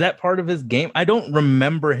 Is that part of his game? I don't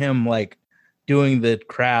remember him like doing the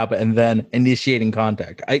crab and then initiating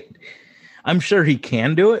contact. I'm sure he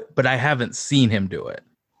can do it, but I haven't seen him do it.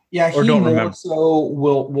 Yeah, he more so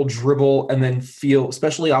will dribble and then feel,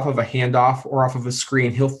 especially off of a handoff or off of a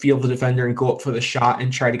screen, he'll feel the defender and go up for the shot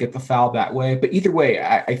and try to get the foul that way. But either way,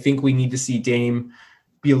 I think we need to see Dame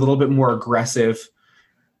be a little bit more aggressive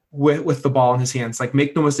with the ball in his hands. Like,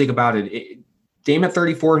 make no mistake about it. Dame at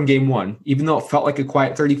 34 in game one, even though it felt like a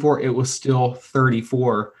quiet 34, it was still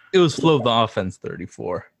 34. It was flow of the offense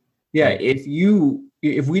 34. Yeah,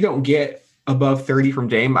 if we don't get above 30 from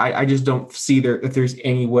Dame, I just don't see that there's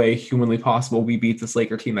any way humanly possible we beat this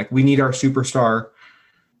Laker team. Like, we need our superstar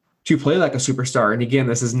to play like a superstar. And again,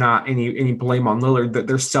 this is not any blame on Lillard that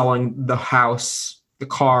they're selling the house, the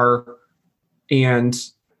car, and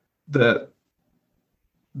the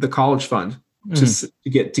college fund to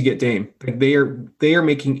get Dame. Like, they are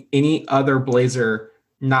making any other Blazer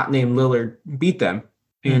not named Lillard beat them.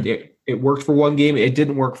 And it worked for one game. It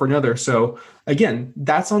didn't work for another. So again,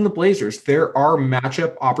 that's on the Blazers. There are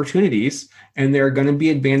matchup opportunities and there are going to be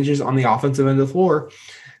advantages on the offensive end of the floor.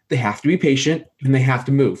 They have to be patient and they have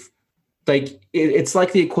to move. Like, it's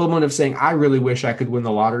like the equivalent of saying, I really wish I could win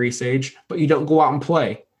the lottery, Sage, but you don't go out and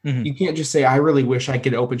play. Mm-hmm. You can't just say, I really wish I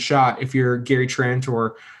could open shot if you're Gary Trent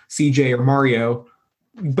or CJ or Mario,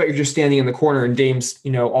 but you're just standing in the corner and Dame's,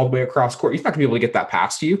 all the way across court. He's not gonna be able to get that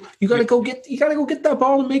past to you. You gotta go get that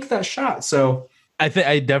ball and make that shot. So I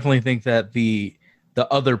definitely think that the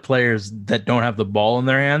other players that don't have the ball in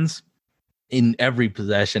their hands in every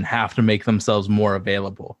possession have to make themselves more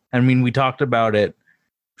available. I mean, we talked about it.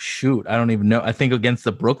 Shoot, I don't even know. I think against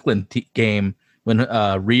the Brooklyn game when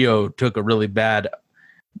Rio took a really bad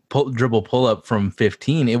dribble pull up from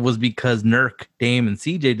 15, it was because Nurk, Dame, and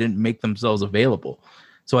CJ didn't make themselves available.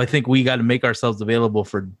 So I think we got to make ourselves available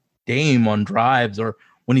for Dame on drives or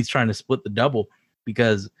when he's trying to split the double,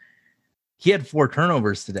 because he had 4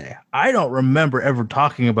 turnovers today. I don't remember ever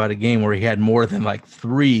talking about a game where he had more than like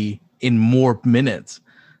 3 in more minutes.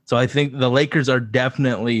 So I think the Lakers are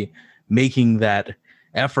definitely making that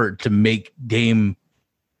effort to make Dame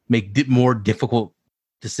make more difficult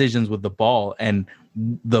decisions with the ball, and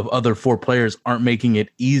the other 4 players aren't making it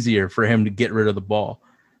easier for him to get rid of the ball.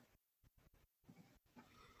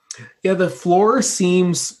 Yeah, the floor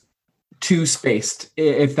seems too spaced,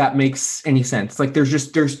 if that makes any sense. Like,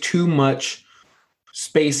 there's too much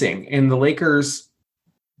spacing, and the Lakers,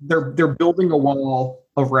 they're building a wall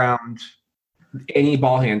around any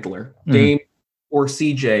ball handler, Dame or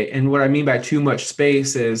CJ. And what I mean by too much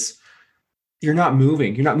space is you're not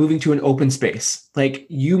moving to an open space. Like,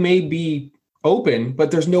 you may be open,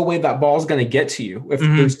 but there's no way that ball's going to get to you if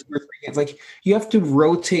there's 2 or 3 hands. Like, you have to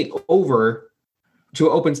rotate over to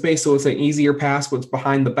an open space so it's an easier pass what's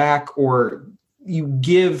behind the back, or you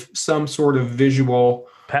give some sort of visual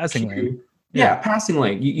passing lane. Yeah, passing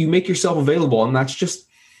lane. You make yourself available, and that's just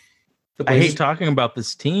I hate talking about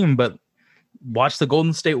this team, but watch the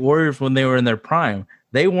Golden State Warriors when they were in their prime.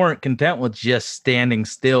 They weren't content with just standing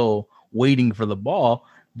still waiting for the ball.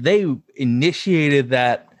 They initiated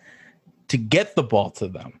that to get the ball to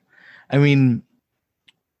them. I mean,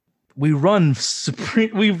 we run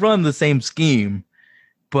the same scheme,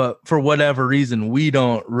 but for whatever reason, we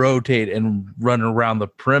don't rotate and run around the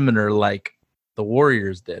perimeter like the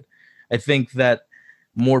Warriors did. I think that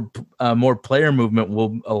more player movement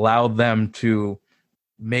will allow them to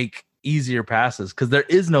make easier passes because there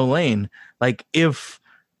is no lane. Like, if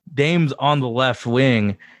Dame's on the left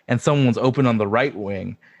wing and someone's open on the right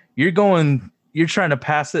wing, you're trying to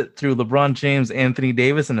pass it through LeBron James, Anthony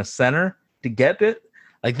Davis in a center to get it.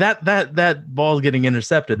 Like that ball's getting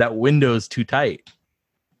intercepted. That window's too tight.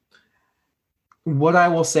 What I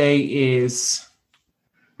will say is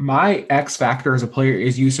my X factor as a player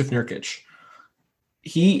is Yusuf Nurkic.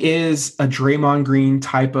 He is a Draymond Green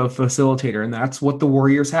type of facilitator, and that's what the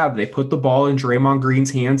Warriors have. They put the ball in Draymond Green's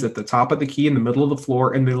hands at the top of the key in the middle of the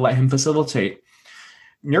floor, and they let him facilitate.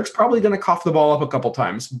 Nurk's probably going to cough the ball up a couple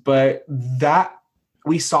times, but that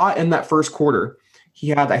we saw it in that first quarter. He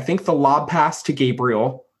had, I think, the lob pass to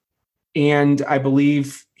Gabriel, and I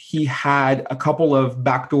believe he had a couple of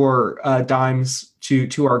backdoor dimes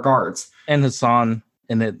to our guards. And Hassan,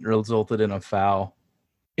 and it resulted in a foul.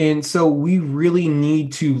 And so we really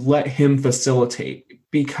need to let him facilitate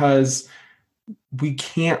because we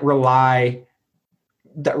can't we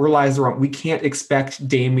can't expect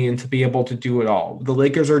Damian to be able to do it all. The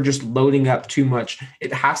Lakers are just loading up too much.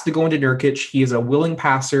 It has to go into Nurkic. He is a willing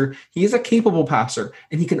passer. He is a capable passer,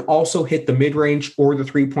 and he can also hit the mid-range or the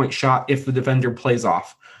three-point shot if the defender plays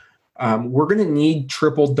off. We're going to need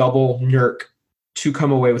triple-double Nurk to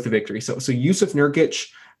come away with the victory. So Yusuf Nurkic,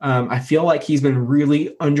 I feel like he's been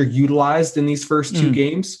really underutilized in these first two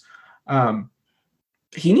games.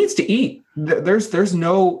 He needs to eat. There's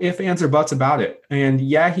no ifs, ands, or buts about it. And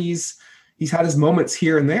yeah, he's had his moments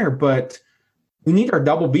here and there, but we need our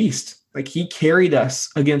double beast. Like, he carried us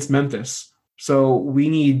against Memphis. So we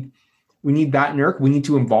need that Nurk. We need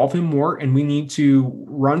to involve him more, and we need to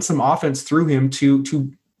run some offense through him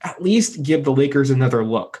to at least give the Lakers another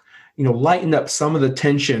look. Lighten up some of the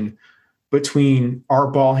tension between our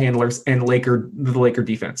ball handlers and the Laker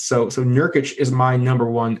defense. So Nurkic is my number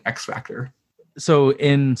one X factor. So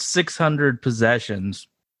in 600 possessions,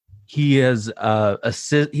 he has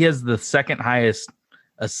the second highest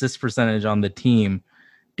assist percentage on the team.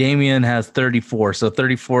 Damian has 34, so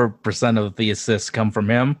 34% of the assists come from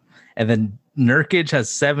him, and then Nurkic has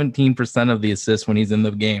 17% of the assists when he's in the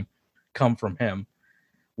game come from him.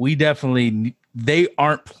 They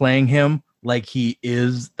aren't playing him like he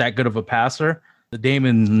is that good of a passer. The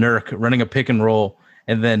Damian Nurk running a pick and roll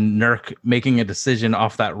and then Nurk making a decision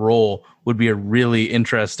off that roll would be a really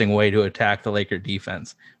interesting way to attack the Laker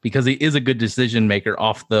defense, because he is a good decision maker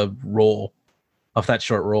off the roll, off that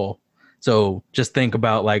short roll. So just think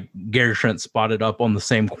about, like, Gary Trent spotted up on the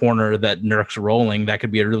same corner that Nurk's rolling. That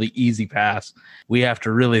could be a really easy pass. We have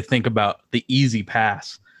to really think about the easy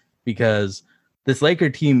pass, because this Laker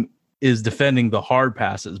team is defending the hard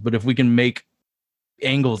passes. But if we can make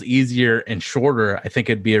angles easier and shorter, I think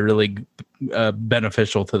it'd be a really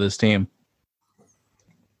beneficial to this team.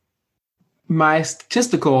 My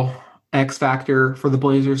statistical X factor for the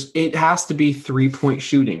Blazers, it has to be 3-point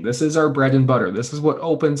shooting. This is our bread and butter. This is what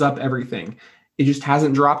opens up everything. It just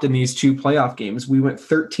hasn't dropped in these two playoff games. We went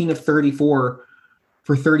 13 of 34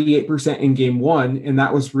 for 38% in game one, and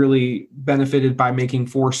that was really benefited by making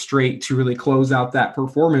 4 straight to really close out that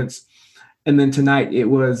performance. And then tonight it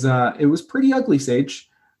was pretty ugly, Sage.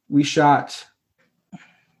 We shot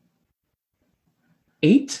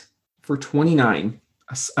 8 for 29,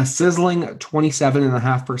 a sizzling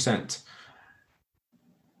 27.5%.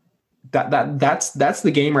 That's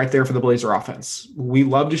the game right there for the Blazer offense. We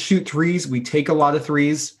love to shoot threes. We take a lot of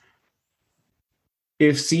threes.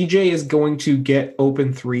 If CJ is going to get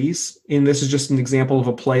open threes, and this is just an example of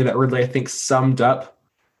a play that really, I think, summed up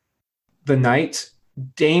the night,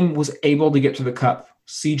 Dame was able to get to the cup.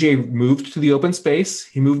 CJ moved to the open space.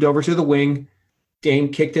 He moved over to the wing. Dame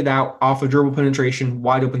kicked it out off a dribble penetration,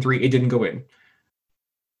 wide open three. It didn't go in.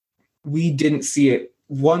 We didn't see it.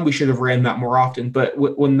 One, we should have ran that more often, but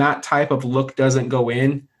when that type of look doesn't go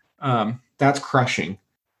in, that's crushing,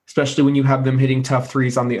 especially when you have them hitting tough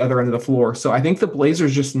threes on the other end of the floor. So I think the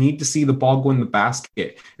Blazers just need to see the ball go in the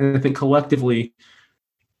basket. And I think collectively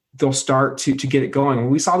they'll start to get it going.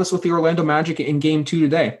 We saw this with the Orlando Magic in game 2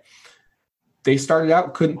 today. They started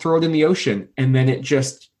out, couldn't throw it in the ocean, and then it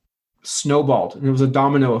just snowballed, and it was a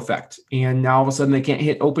domino effect. And now all of a sudden they can't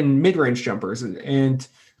hit open mid-range jumpers, and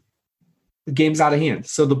the game's out of hand.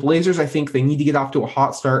 So the Blazers, I think they need to get off to a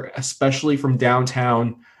hot start, especially from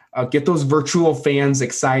downtown. Get those virtual fans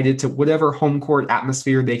excited to whatever home court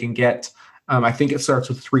atmosphere they can get. I think it starts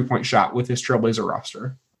with a 3-point shot with this Trailblazer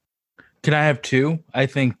roster. Can I have 2? I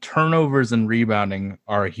think turnovers and rebounding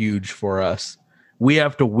are huge for us. We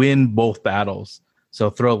have to win both battles.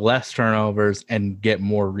 So throw less turnovers and get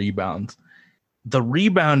more rebounds. The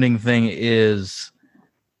rebounding thing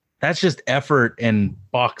that's just effort and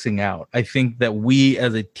boxing out. I think that we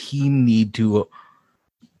as a team need to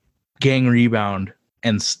gang rebound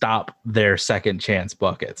and stop their second chance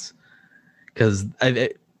buckets. Because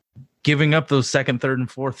giving up those second, third, and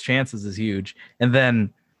fourth chances is huge. And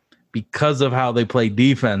then because of how they play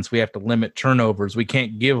defense, we have to limit turnovers. We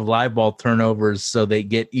can't give live ball turnovers so they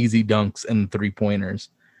get easy dunks and 3-pointers.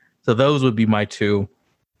 So those would be my two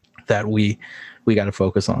that we got to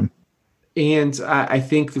focus on. And I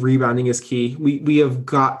think the rebounding is key. We have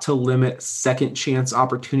got to limit second chance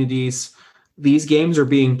opportunities. These games are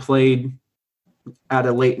being played at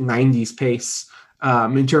a late 90s pace.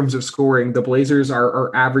 In terms of scoring, the Blazers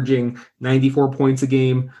are averaging 94 points a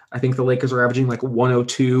game. I think the Lakers are averaging like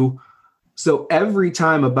 102. So every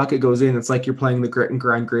time a bucket goes in, it's like you're playing the grit and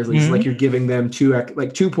grind Grizzlies. Like you're giving them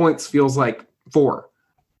 2 points feels like 4.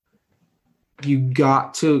 You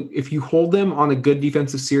got to, if you hold them on a good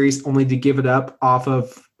defensive series only to give it up off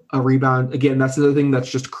of a rebound, again, that's the other thing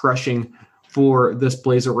that's just crushing for this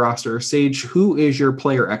Blazer roster. Sage, who is your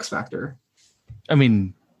player X factor? I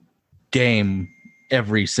mean, Dame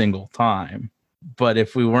every single time. But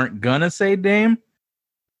if we weren't going to say Dame,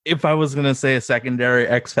 if I was going to say a secondary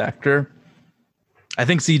X factor, I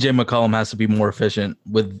think CJ McCollum has to be more efficient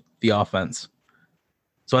with the offense.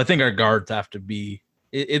 So I think our guards have to be,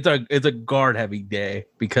 it's a guard heavy day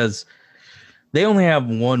because they only have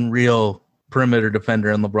one real perimeter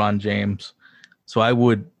defender in LeBron James. So I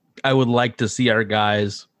would like to see our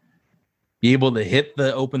guys be able to hit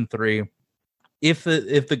the open three. If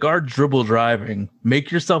the guard dribble driving,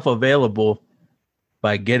 make yourself available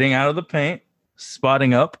by getting out of the paint,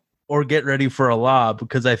 spotting up, or get ready for a lob,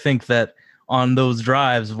 because I think that on those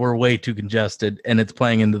drives we're way too congested and it's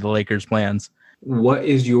playing into the Lakers' plans. What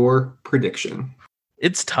is your prediction?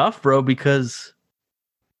 It's tough, bro, because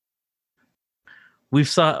we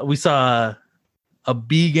saw a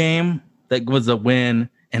B game that was a win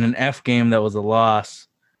and an F game that was a loss.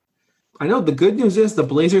 I know the good news is the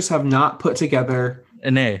Blazers have not put together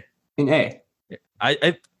An A.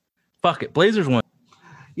 I fuck it. Blazers win.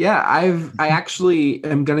 Yeah, I actually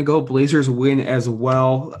am gonna go Blazers win as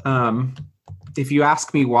well. If you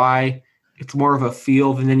ask me why, it's more of a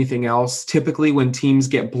feel than anything else. Typically, when teams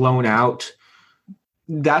get blown out,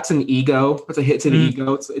 that's an ego. It's a hit to the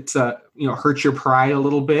ego. It's a hurts your pride a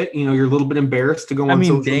little bit. You're a little bit embarrassed to go on.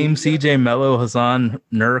 Dame, CJ, Melo, Hassan,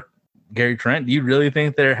 Nurk, Gary Trent. Do you really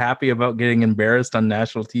think they're happy about getting embarrassed on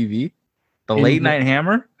national TV? The late night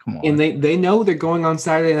hammer? Come on. And they know they're going on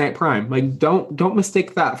Saturday Night Prime. Like, don't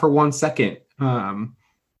mistake that for 1 second.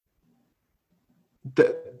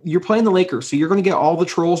 You're playing the Lakers, so you're going to get all the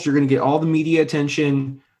trolls. You're going to get all the media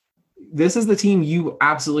attention. This is the team you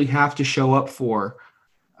absolutely have to show up for.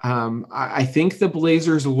 I think the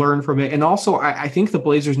Blazers learn from it. And also, I think the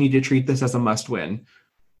Blazers need to treat this as a must-win.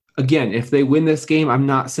 Again, if they win this game, I'm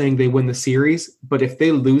not saying they win the series, but if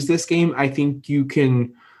they lose this game, I think you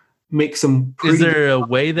can make some pretty... Is there a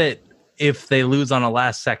way that if they lose on a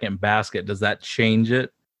last-second basket, does that change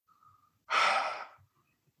it?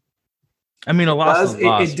 I mean, a loss is a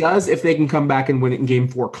loss. It does if they can come back and win it in game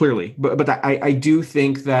 4, clearly. But I do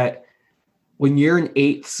think that when you're an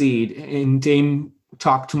 8th seed, and Dame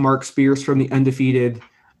talked to Mark Spears from the Undefeated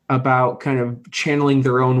about kind of channeling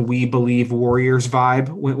their own We Believe Warriors vibe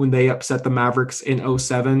when they upset the Mavericks in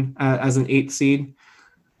 2007 as an 8th seed.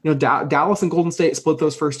 Dallas and Golden State split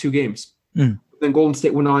those first 2 games. Then Golden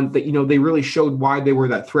State went on that, they really showed why they were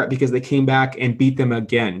that threat because they came back and beat them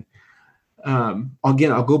again.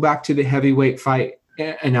 Again, I'll go back to the heavyweight fight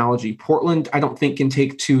analogy. Portland, I don't think, can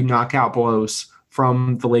take 2 knockout blows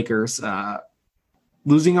from the Lakers.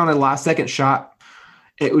 Losing on a last-second shot,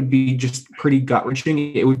 it would be just pretty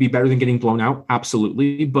gut-wrenching. It would be better than getting blown out,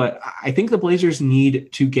 absolutely. But I think the Blazers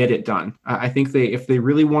need to get it done. I think if they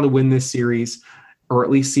really want to win this series, or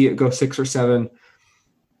at least see it go 6 or 7,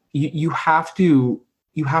 you have to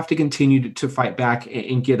continue to fight back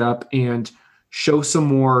and get up and show some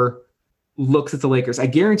more looks at the Lakers. I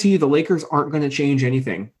guarantee you the Lakers aren't going to change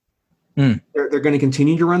anything. They're going to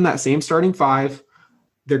continue to run that same starting 5.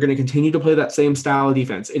 They're going to continue to play that same style of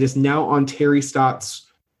defense. It is now on Terry Stotts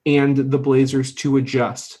and the Blazers to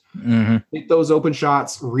adjust. Hit those open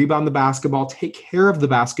shots, rebound the basketball, take care of the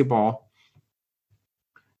basketball,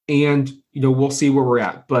 and we'll see where we're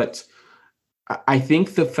at. But I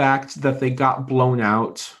think the fact that they got blown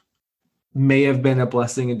out may have been a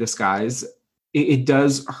blessing in disguise. It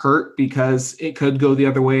does hurt because it could go the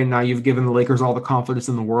other way, and now you've given the Lakers all the confidence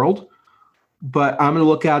in the world. But I'm going to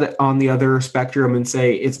look at it on the other spectrum and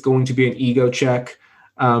say it's going to be an ego check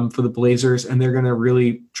for the Blazers, and they're going to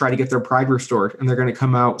really try to get their pride restored, and they're going to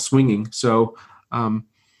come out swinging. So I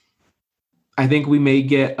think we may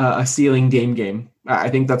get a ceiling Dame game. I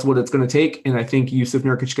think that's what it's going to take, and I think Yusuf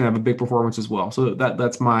Nurkic is going to have a big performance as well. So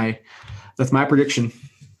that's my That's my prediction.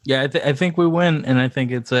 Yeah, I think we win, and I think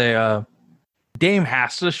it's a Dame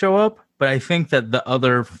has to show up, but I think that the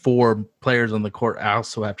other 4 players on the court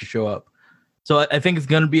also have to show up. So I think it's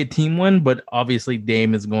going to be a team win, but obviously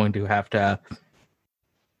Dame is going to have to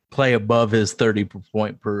play above his 30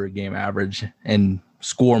 point per game average and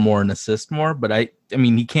score more and assist more. But I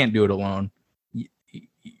mean, he can't do it alone.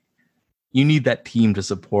 You need that team to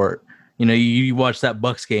support. You know, you watch that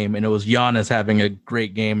Bucks game, and it was Giannis having a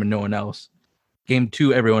great game and no one else. Game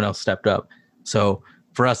 2, everyone else stepped up. So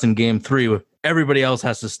for us in game 3, everybody else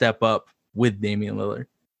has to step up with Damian Lillard.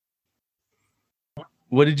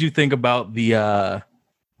 What did you think about the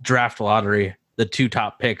draft lottery, the 2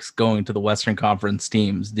 top picks going to the Western Conference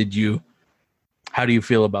teams? How do you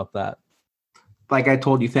feel about that? Like I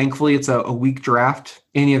told you, thankfully it's a weak draft.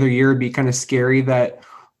 Any other year it'd be kind of scary that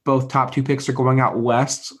both top 2 picks are going out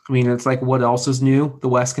west. I mean, it's like, what else is new? The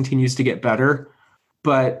West continues to get better.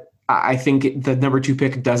 But I think the number 2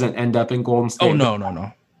 pick doesn't end up in Golden State. Oh,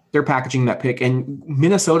 no. They're packaging that pick. And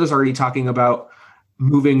Minnesota's already talking about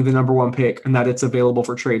moving the number 1 pick and that it's available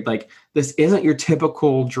for trade. Like, this isn't your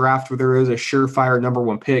typical draft where there is a surefire number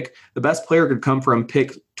 1 pick. The best player could come from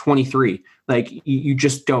pick 23. Like, you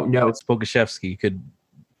just don't know. Pokusevski could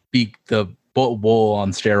be the bull on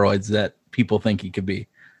steroids that people think he could be.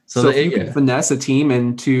 So if you can finesse a team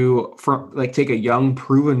and take a young,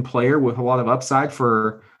 proven player with a lot of upside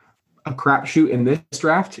for a crapshoot in this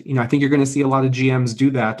draft, you know, I think you're going to see a lot of GMs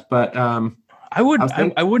do that. But I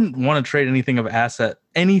wouldn't want to trade anything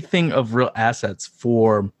of real assets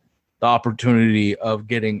for the opportunity of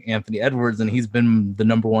getting Anthony Edwards, and he's been the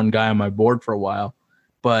number 1 guy on my board for a while.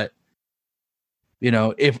 But you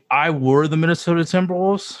know, if I were the Minnesota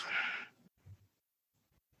Timberwolves,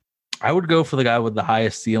 I would go for the guy with the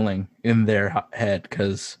highest ceiling in their head,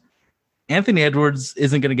 because Anthony Edwards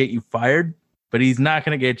isn't going to get you fired, but he's not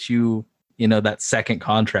going to get you, you know, that second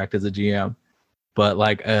contract as a GM. But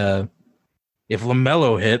like, if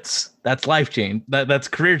LaMelo hits, that's life change. That's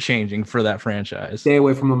career changing for that franchise. Stay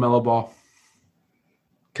away from LaMelo Ball.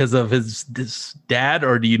 Because of his dad,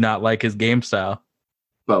 or do you not like his game style?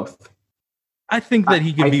 Both. I think that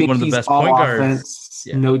he could be one of the best point guards. Offense,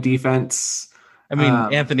 no defense. I mean,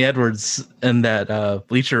 Anthony Edwards in that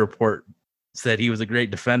Bleacher Report said he was a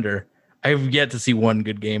great defender. I've yet to see one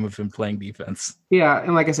good game of him playing defense. Yeah,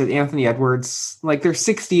 and like I said, Anthony Edwards, like, there's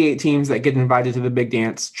 68 teams that get invited to the big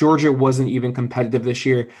dance. Georgia wasn't even competitive this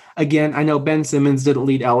year. Again, I know Ben Simmons didn't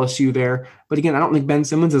lead LSU there, but again, I don't think Ben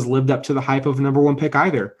Simmons has lived up to the hype of number 1 pick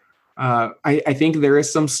either. I think there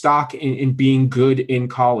is some stock in being good in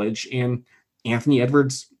college, and Anthony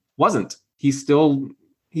Edwards wasn't. He's still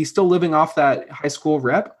living off that high school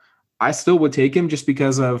rep. I still would take him just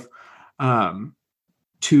because of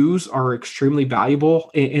 2s are extremely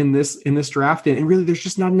valuable in this draft. And really, there's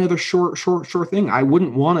just not another short thing. I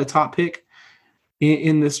wouldn't want a top pick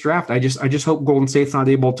in this draft. I just hope Golden State's not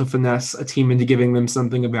able to finesse a team into giving them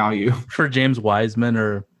something of value. For James Wiseman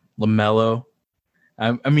or LaMelo,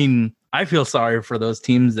 I mean, I feel sorry for those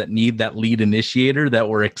teams that need that lead initiator that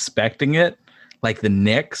were expecting it, like the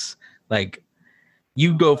Knicks. Like,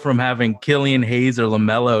 you go from having Killian Hayes or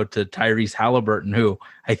LaMelo to Tyrese Halliburton, who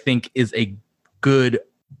I think is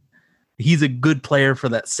he's a good player for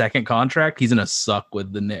that second contract. He's going to suck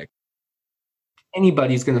with the Knicks.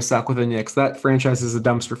 Anybody's going to suck with the Knicks. That franchise is a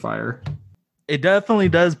dumpster fire. It definitely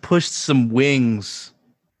does push some wings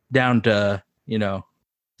down to, you know,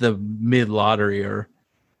 the mid lottery or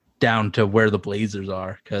down to where the Blazers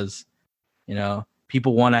are. Cause, you know,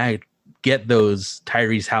 people want to get those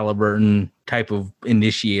Tyrese Halliburton type of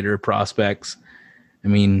initiator prospects. I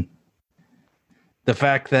mean, the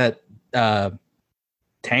fact that,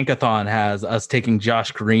 Tankathon has us taking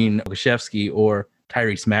Josh Green, Pokusevski, or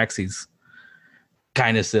Tyrese Maxey's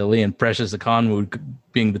kind of silly, and Precious Akonwu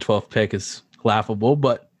being the 12th pick is laughable.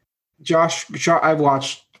 But Josh, I've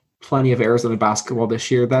watched plenty of Arizona basketball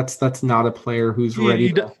this year. That's not a player who's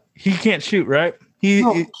ready. He can't shoot, right?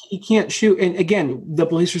 He can't shoot. And again, the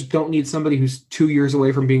Blazers don't need somebody who's 2 years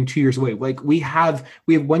away from being 2 years away. Like, we have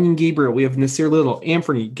Wenyen Gabriel, we have Nasir Little,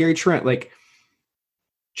 Anthony, Gary Trent, like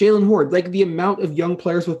Jalen Horde. Like, the amount of young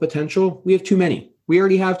players with potential, we have too many. We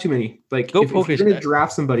already have too many. Like, if you're going to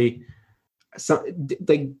draft somebody,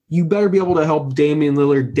 you better be able to help Damian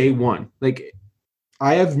Lillard day one. Like,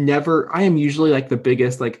 I am usually like the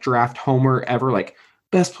biggest like draft homer ever, like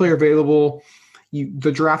best player available.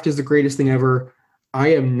 The draft is the greatest thing ever. I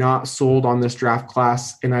am not sold on this draft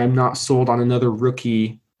class, and I am not sold on another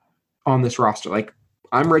rookie on this roster. Like,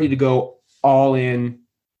 I'm ready to go all in,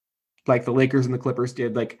 like the Lakers and the Clippers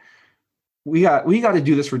did. Like, we got to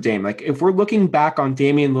do this for Dame. Like if we're looking back on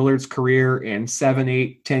Damian Lillard's career in 7,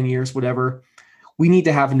 8, 10 years, whatever, we need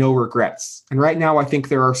to have no regrets. And right now I think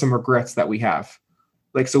there are some regrets that we have.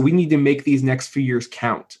 Like, so we need to make these next few years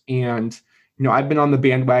count. And, I've been on the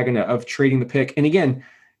bandwagon of trading the pick. And again,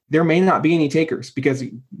 there may not be any takers because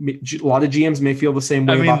a lot of GMs may feel the same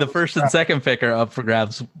way. I mean, the first and second pick are up for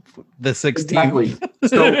grabs. The 16th. Exactly.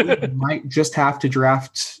 So we might just have to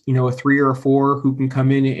draft, a 3 or a 4 who can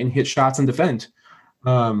come in and hit shots and defend.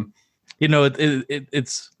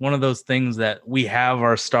 It's one of those things that we have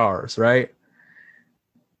our stars, right?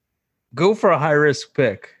 Go for a high risk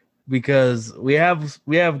pick because we have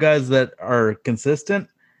guys that are consistent.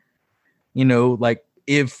 Like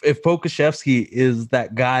if Pokusevski is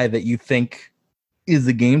that guy that you think is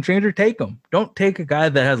a game changer, take him. Don't take a guy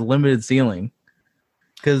that has limited ceiling.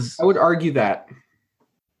 Because I would argue that.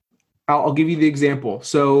 I'll give you the example.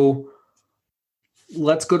 So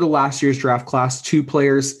let's go to last year's draft class. 2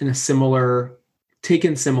 players in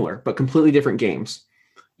taken similar, but completely different games.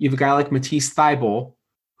 You have a guy like Matisse Thybulle,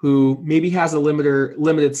 who maybe has a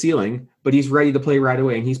limited ceiling, but he's ready to play right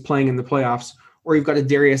away and he's playing in the playoffs. Or you've got a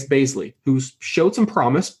Darius Baisley, who's showed some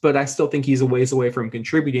promise, but I still think he's a ways away from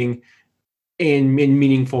contributing in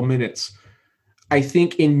meaningful minutes. I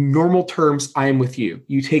think in normal terms, I am with you.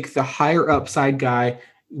 You take the higher upside guy.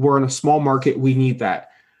 We're in a small market. We need that.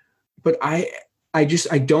 But I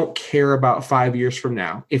don't care about 5 years from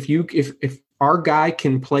now. If our guy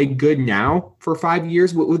can play good now for 5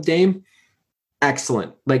 years with Dame,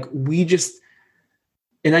 excellent. Like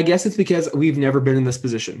and I guess it's because we've never been in this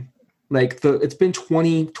position. Like it's been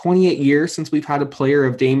 28 years since we've had a player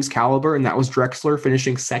of Dame's caliber, and that was Drexler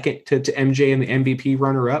finishing second to MJ in the MVP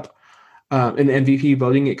runner-up, in the MVP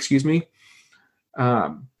voting, excuse me.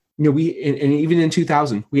 And even in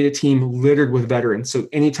 2000, we had a team littered with veterans. So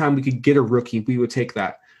anytime we could get a rookie, we would take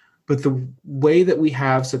that. But the way that we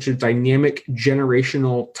have such a dynamic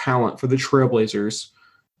generational talent for the Trailblazers,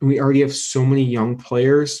 and we already have so many young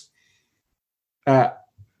players,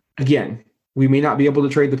 again, we may not be able to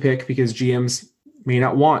trade the pick because GMs may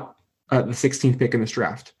not want the 16th pick in this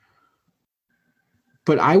draft.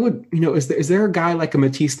 But I would, is there a guy like a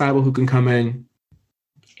Matisse Thybulle who can come in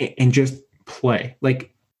and just play,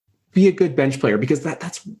 like be a good bench player? Because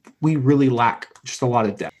that's we really lack just a lot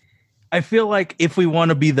of depth. I feel like if we want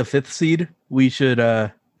to be the 5th seed, we should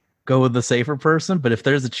go with the safer person. But if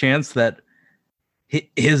there's a chance that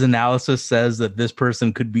his analysis says that this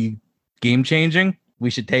person could be game changing, we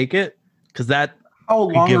should take it. Because how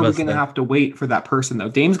long are we going to have to wait for that person, though?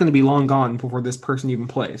 Dame's going to be long gone before this person even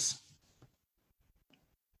plays.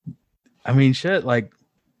 I mean, shit. Like,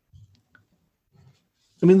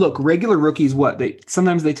 look, regular rookies,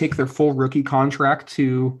 sometimes they take their full rookie contract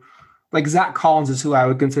to, like Zach Collins is who I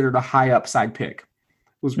would consider a high upside pick.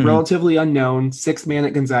 Was relatively unknown, 6th man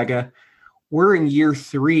at Gonzaga. We're in year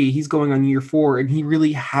 3. He's going on year 4, and he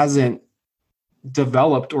really hasn't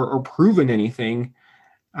developed or proven anything.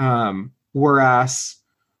 Whereas,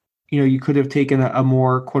 you could have taken a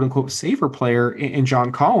more quote unquote safer player in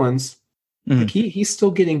John Collins. Like he's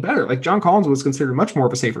still getting better. Like John Collins was considered much more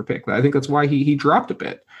of a safer pick. I think that's why he dropped a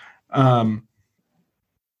bit. I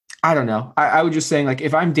don't know. I was just saying, like,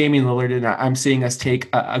 if I'm Damian Lillard and I'm seeing us take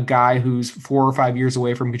a guy who's 4 or 5 years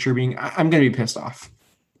away from contributing, I'm going to be pissed off.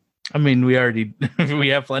 I mean, we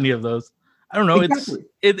have plenty of those. I don't know. Exactly.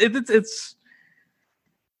 It's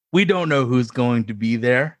we don't know who's going to be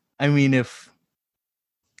there. I mean, if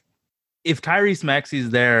Tyrese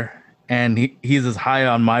Maxey's there and he's as high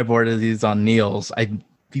on my board as he's on Neil's,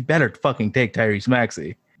 he better fucking take Tyrese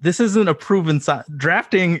Maxey. This isn't a proven science.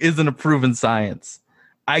 Drafting isn't a proven science.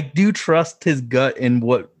 I do trust his gut in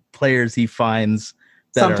what players he finds.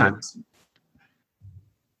 Sometimes.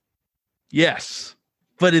 Yes,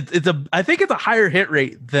 but I think it's a higher hit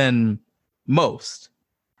rate than most.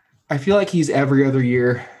 I feel like he's every other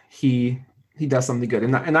year he does something good,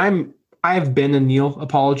 and I've been a Neil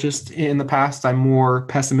apologist in the past. I'm more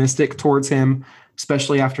pessimistic towards him,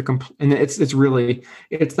 especially after and it's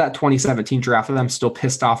that 2017 draft that I'm still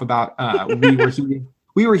pissed off about.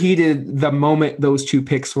 We were heated the moment those 2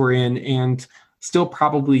 picks were in, and still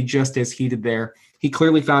probably just as heated there. He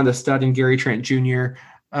clearly found a stud in Gary Trent Jr.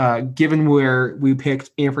 Given where we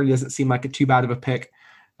picked, Anthony doesn't seem like too bad of a pick.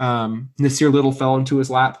 Nasir Little fell into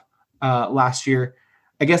his lap last year.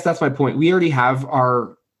 I guess that's my point. We already have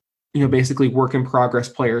our, basically work in progress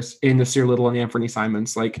players in Nasir Little and Anthony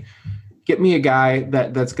Simons. Like, get me a guy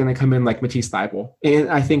that's going to come in like Matisse Thybulle. And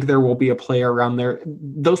I think there will be a player around there.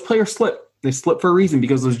 Those players slip. They slip for a reason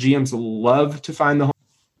because those GMs love to find the home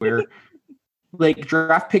where like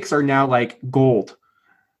draft picks are now like gold.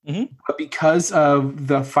 But because of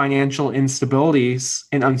the financial instabilities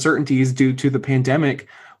and uncertainties due to the pandemic,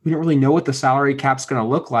 we don't really know what the salary cap's going to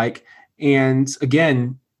look like. And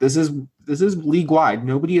again, this is league wide.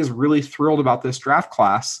 Nobody is really thrilled about this draft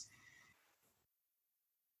class.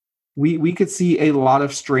 We could see a lot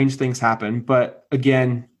of strange things happen. But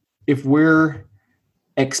again, if we're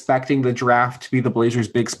expecting the draft to be the Blazers'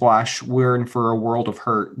 big splash, we're in for a world of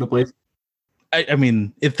hurt. The Blazers. I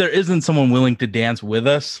mean, if there isn't someone willing to dance with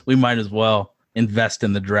us, we might as well invest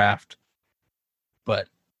in the draft. But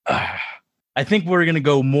I think we're going to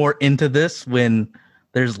go more into this when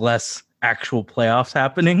there's less actual playoffs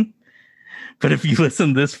happening. But if you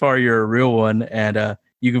listen this far, you're a real one. And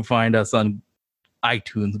you can find us on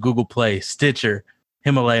iTunes, Google Play, Stitcher,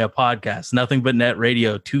 Himalaya Podcast, Nothing But Net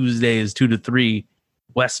Radio, Tuesdays 2 to 3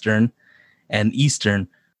 Western and Eastern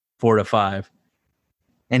 4 to 5.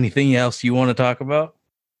 Anything else you want to talk about?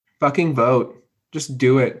 Fucking vote. Just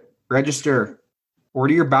do it. Register.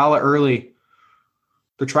 Order your ballot early.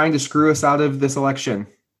 They're trying to screw us out of this election.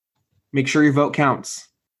 Make sure your vote counts.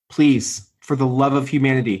 Please, for the love of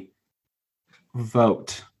humanity,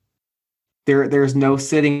 vote. There's no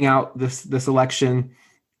sitting out this election.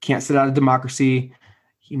 Can't sit out of democracy.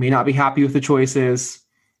 You may not be happy with the choices,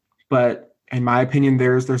 but in my opinion,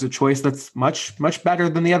 there's a choice that's much, much better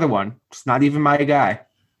than the other one. It's not even my guy.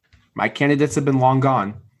 My candidates have been long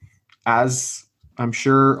gone, as I'm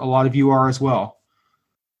sure a lot of you are as well.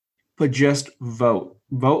 But just vote.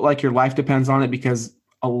 Vote like your life depends on it, because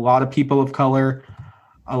a lot of people of color,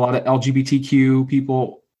 a lot of LGBTQ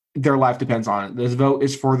people, their life depends on it. This vote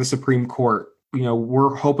is for the Supreme Court.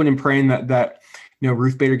 We're hoping and praying that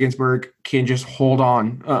Ruth Bader Ginsburg can just hold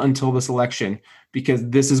on until this election, because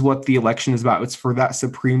this is what the election is about. It's for that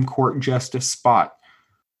Supreme Court justice spot.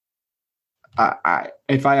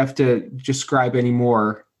 If I have to describe any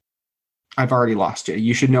more, I've already lost you.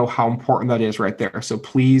 You should know how important that is right there. So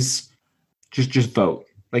please just vote.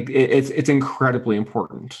 Like it's incredibly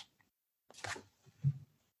important.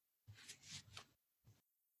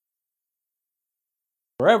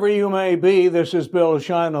 Wherever you may be, this is Bill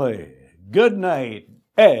Shinley. Good night,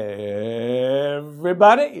 everybody.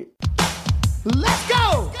 Let's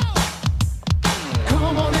go!